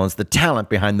Tom Jones, the talent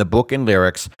behind the book and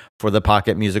lyrics for the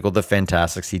pocket musical The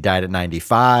Fantastics. He died at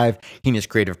 95. He and his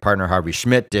creative partner Harvey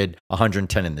Schmidt did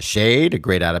 110 in the Shade, a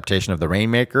great adaptation of The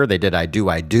Rainmaker. They did I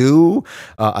Do,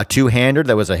 a two-hander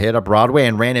that was a hit on Broadway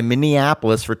and ran in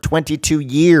Minneapolis for 22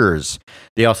 years.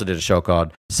 They also did a show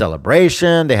called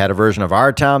Celebration. They had a version of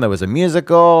Our Town that was a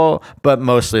musical, but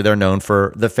mostly they're known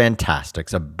for The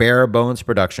Fantastics, a bare-bones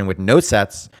production with no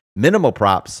sets, minimal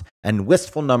props, and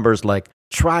wistful numbers like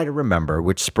Try to Remember,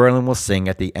 which Sperling will sing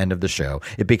at the end of the show.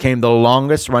 It became the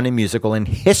longest running musical in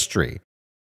history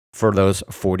for those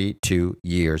 42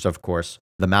 years. Of course,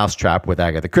 The Mousetrap with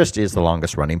Agatha Christie is the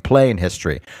longest running play in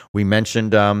history. We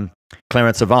mentioned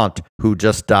Clarence Avant, who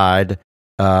just died.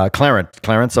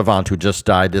 Clarence Avant, who just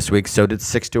died this week. So did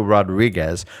Sixto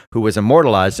Rodriguez, who was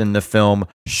immortalized in the film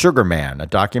Sugar Man, a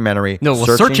documentary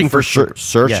Searching for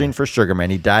Sugar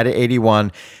Man. He died at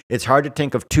 81. It's hard to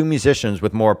think of 2 musicians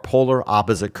with more polar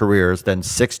opposite careers than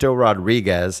Sixto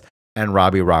Rodriguez and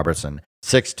Robbie Robertson.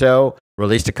 Sixto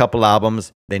released a couple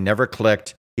albums. They never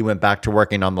clicked. He went back to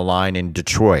working on the line in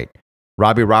Detroit.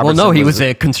 Robbie Robertson. Well, no, he was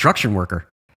a construction worker.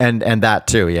 And that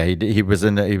too. Yeah,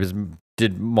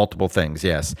 did multiple things,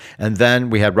 yes. And then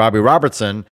we had Robbie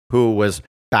Robertson, who was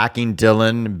backing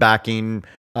Dylan, backing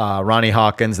Ronnie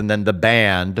Hawkins, and then the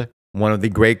band, one of the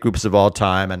great groups of all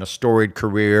time, and a storied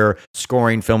career,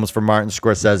 scoring films for Martin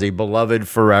Scorsese, beloved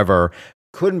forever.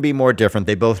 Couldn't be more different.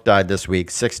 They both died this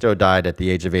week. Sixto died at the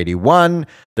age of 81.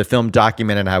 The film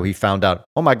documented how he found out,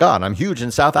 oh my God, I'm huge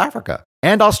in South Africa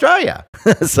and Australia.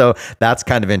 So that's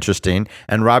kind of interesting.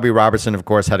 And Robbie Robertson, of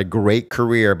course, had a great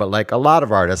career, but like a lot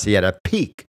of artists, he had a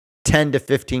peak 10 to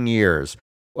 15 years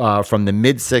from the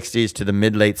mid 60s to the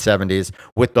mid late 70s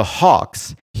with the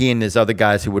Hawks. He and his other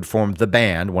guys who would form the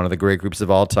band, one of the great groups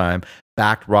of all time,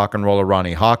 backed rock and roller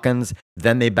Ronnie Hawkins.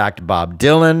 Then they backed Bob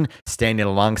Dylan, standing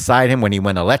alongside him when he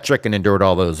went electric and endured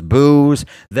all those boos.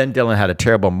 Then Dylan had a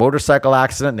terrible motorcycle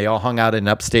accident. They all hung out in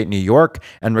upstate New York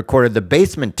and recorded the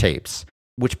Basement Tapes,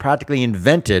 which practically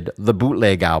invented the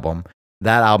bootleg album.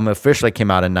 That album officially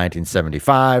came out in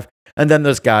 1975. And then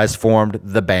those guys formed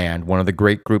the band, one of the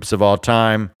great groups of all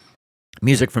time.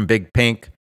 Music from Big Pink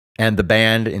and the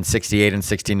band in 68 and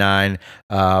 69,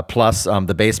 plus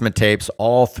the Basement Tapes.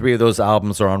 All three of those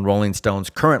albums are on Rolling Stone's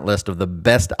current list of the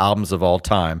best albums of all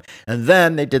time. And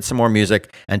then they did some more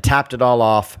music and tapped it all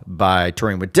off by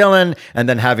touring with Dylan and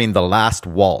then having The Last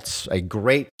Waltz, a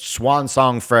great swan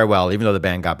song farewell, even though the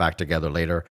band got back together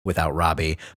later without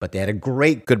Robbie. But they had a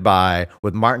great goodbye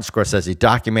with Martin Scorsese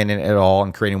documenting it all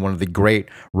and creating one of the great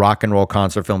rock and roll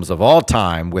concert films of all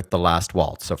time with The Last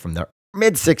Waltz. So from the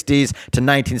mid-60s to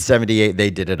 1978, they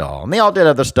did it all. And they all did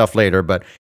other stuff later, but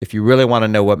if you really want to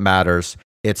know what matters,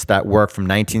 it's that work from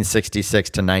 1966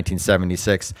 to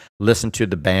 1976. Listen to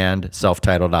the band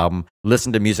self-titled album,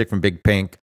 listen to music from Big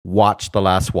Pink, watch The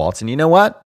Last Waltz. And you know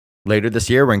what? Later this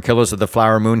year, when Killers of the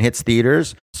Flower Moon hits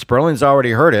theaters, Sperling's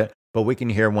already heard it, but we can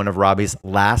hear one of Robbie's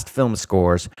last film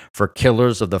scores for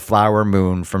Killers of the Flower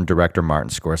Moon from director Martin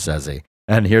Scorsese.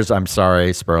 And I'm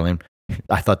sorry, Sperling,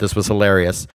 I thought this was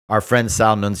hilarious. Our friend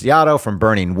Sal Nunziato from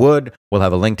Burning Wood will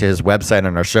have a link to his website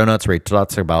in our show notes where he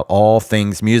talks about all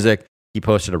things music. He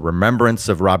posted a remembrance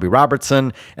of Robbie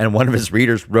Robertson, and one of his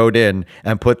readers wrote in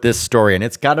and put this story, and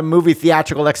it's got a movie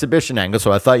theatrical exhibition angle,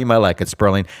 so I thought you might like it,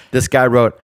 Sperling. This guy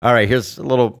wrote, all right, here's a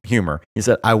little humor. He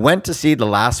said, I went to see The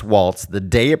Last Waltz the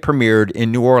day it premiered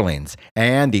in New Orleans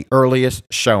and the earliest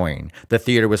showing. The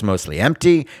theater was mostly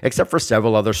empty, except for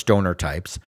several other stoner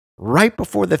types. Right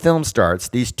before the film starts,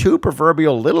 these two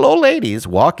proverbial little old ladies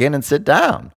walk in and sit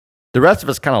down. The rest of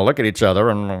us kind of look at each other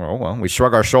and, we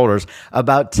shrug our shoulders.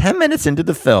 About 10 minutes into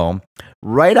the film,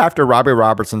 right after Robbie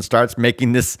Robertson starts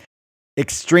making this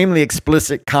extremely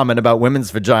explicit comment about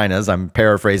women's vaginas, I'm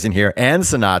paraphrasing here, and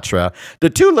Sinatra, the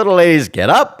two little ladies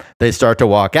get up, they start to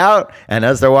walk out, and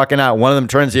as they're walking out, one of them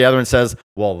turns to the other and says,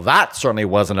 well, that certainly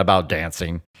wasn't about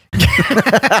dancing.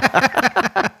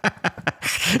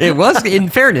 It was, in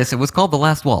fairness, it was called The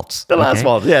Last Waltz. The Last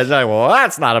Waltz, yeah. Well,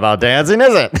 that's not about dancing,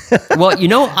 is it? Well, you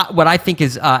know what I think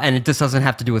is, and it just doesn't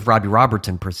have to do with Robbie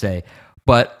Robertson per se,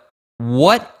 but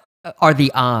what are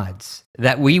the odds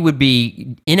that we would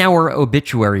be in our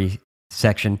obituary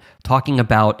section talking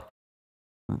about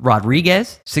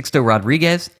Sixto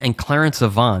Rodriguez, and Clarence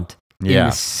Avant in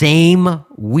the same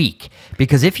week?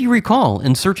 Because if you recall,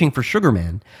 in Searching for Sugar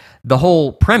Man, the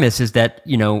whole premise is that,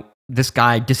 this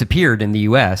guy disappeared in the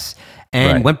U.S.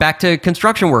 and went back to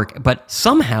construction work, but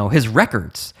somehow his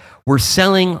records were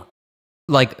selling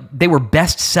like they were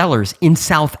bestsellers in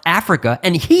South Africa,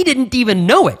 and he didn't even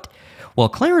know it. Well,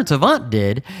 Clarence Avant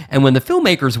did, and when the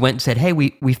filmmakers went and said, hey,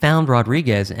 we found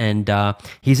Rodriguez, and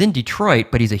he's in Detroit,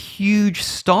 but he's a huge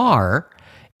star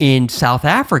in South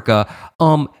Africa.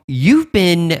 You've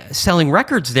been selling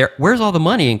records there. Where's all the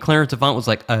money? And Clarence Avant was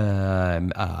like,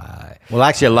 Well,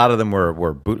 actually, a lot of them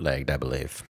were bootlegged, I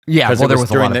believe. Yeah, well,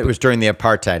 it was during the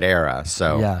apartheid era.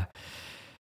 So yeah,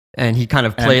 and he kind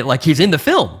of played it like he's in the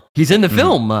film. He's in the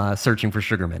film, Searching for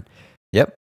Sugar Man.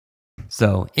 Yep.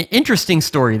 So, interesting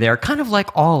story there, kind of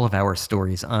like all of our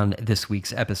stories on this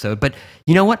week's episode. But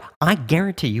you know what? I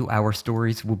guarantee you our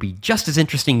stories will be just as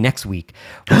interesting next week,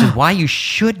 which is why you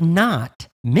should not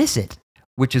miss it,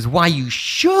 which is why you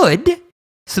should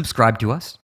subscribe to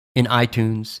us in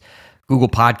iTunes, Google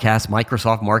Podcasts,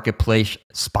 Microsoft Marketplace,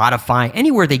 Spotify,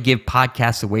 anywhere they give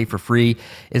podcasts away for free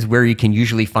is where you can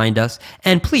usually find us.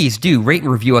 And please do rate and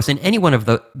review us in any one of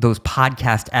those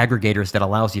podcast aggregators that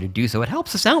allows you to do so. It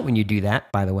helps us out when you do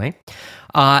that, by the way.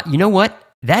 You know what?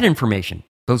 That information,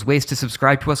 those ways to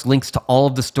subscribe to us, links to all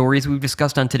of the stories we've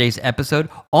discussed on today's episode,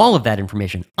 all of that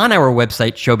information on our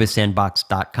website,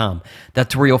 showbizsandbox.com.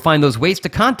 That's where you'll find those ways to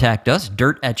contact us,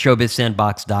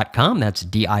 dirt@showbizsandbox.com. That's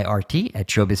DIRT at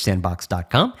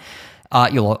showbizsandbox.com.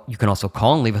 You can also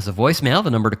call and leave us a voicemail.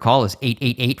 The number to call is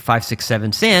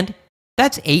 888-567-SAND.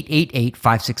 That's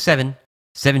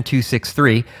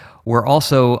 888-567-7263. We're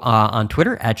also on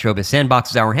Twitter at Showbiz Sandbox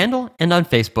is our handle, and on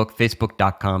Facebook,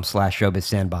 facebook.com/Showbiz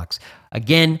Sandbox.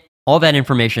 Again, all that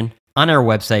information on our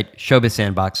website,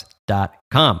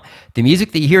 showbizsandbox.com. The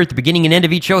music that you hear at the beginning and end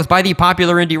of each show is by the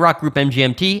popular indie rock group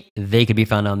MGMT. They could be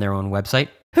found on their own website.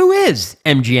 Who is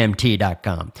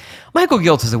MGMT.com? Michael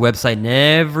Giltz has a website, and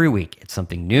every week it's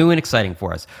something new and exciting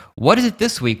for us. What is it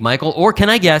this week, Michael? Or can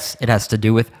I guess it has to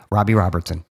do with Robbie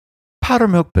Robertson? Powder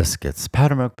milk biscuits.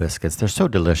 Powder milk biscuits. They're so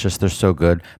delicious. They're so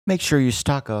good. Make sure you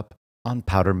stock up on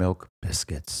powder milk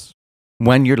biscuits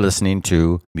when you're listening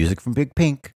to Music from Big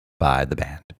Pink by the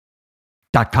band.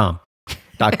 .com.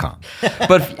 .com.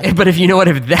 But if you know what,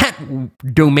 if that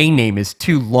domain name is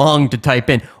too long to type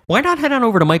in, why not head on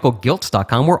over to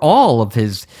michaelgiltz.com, where all of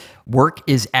his work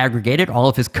is aggregated, all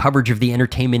of his coverage of the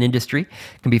entertainment industry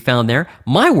can be found there.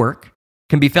 My work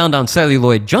can be found on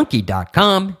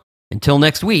celluloidjunkie.com. Until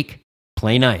next week,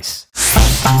 play nice.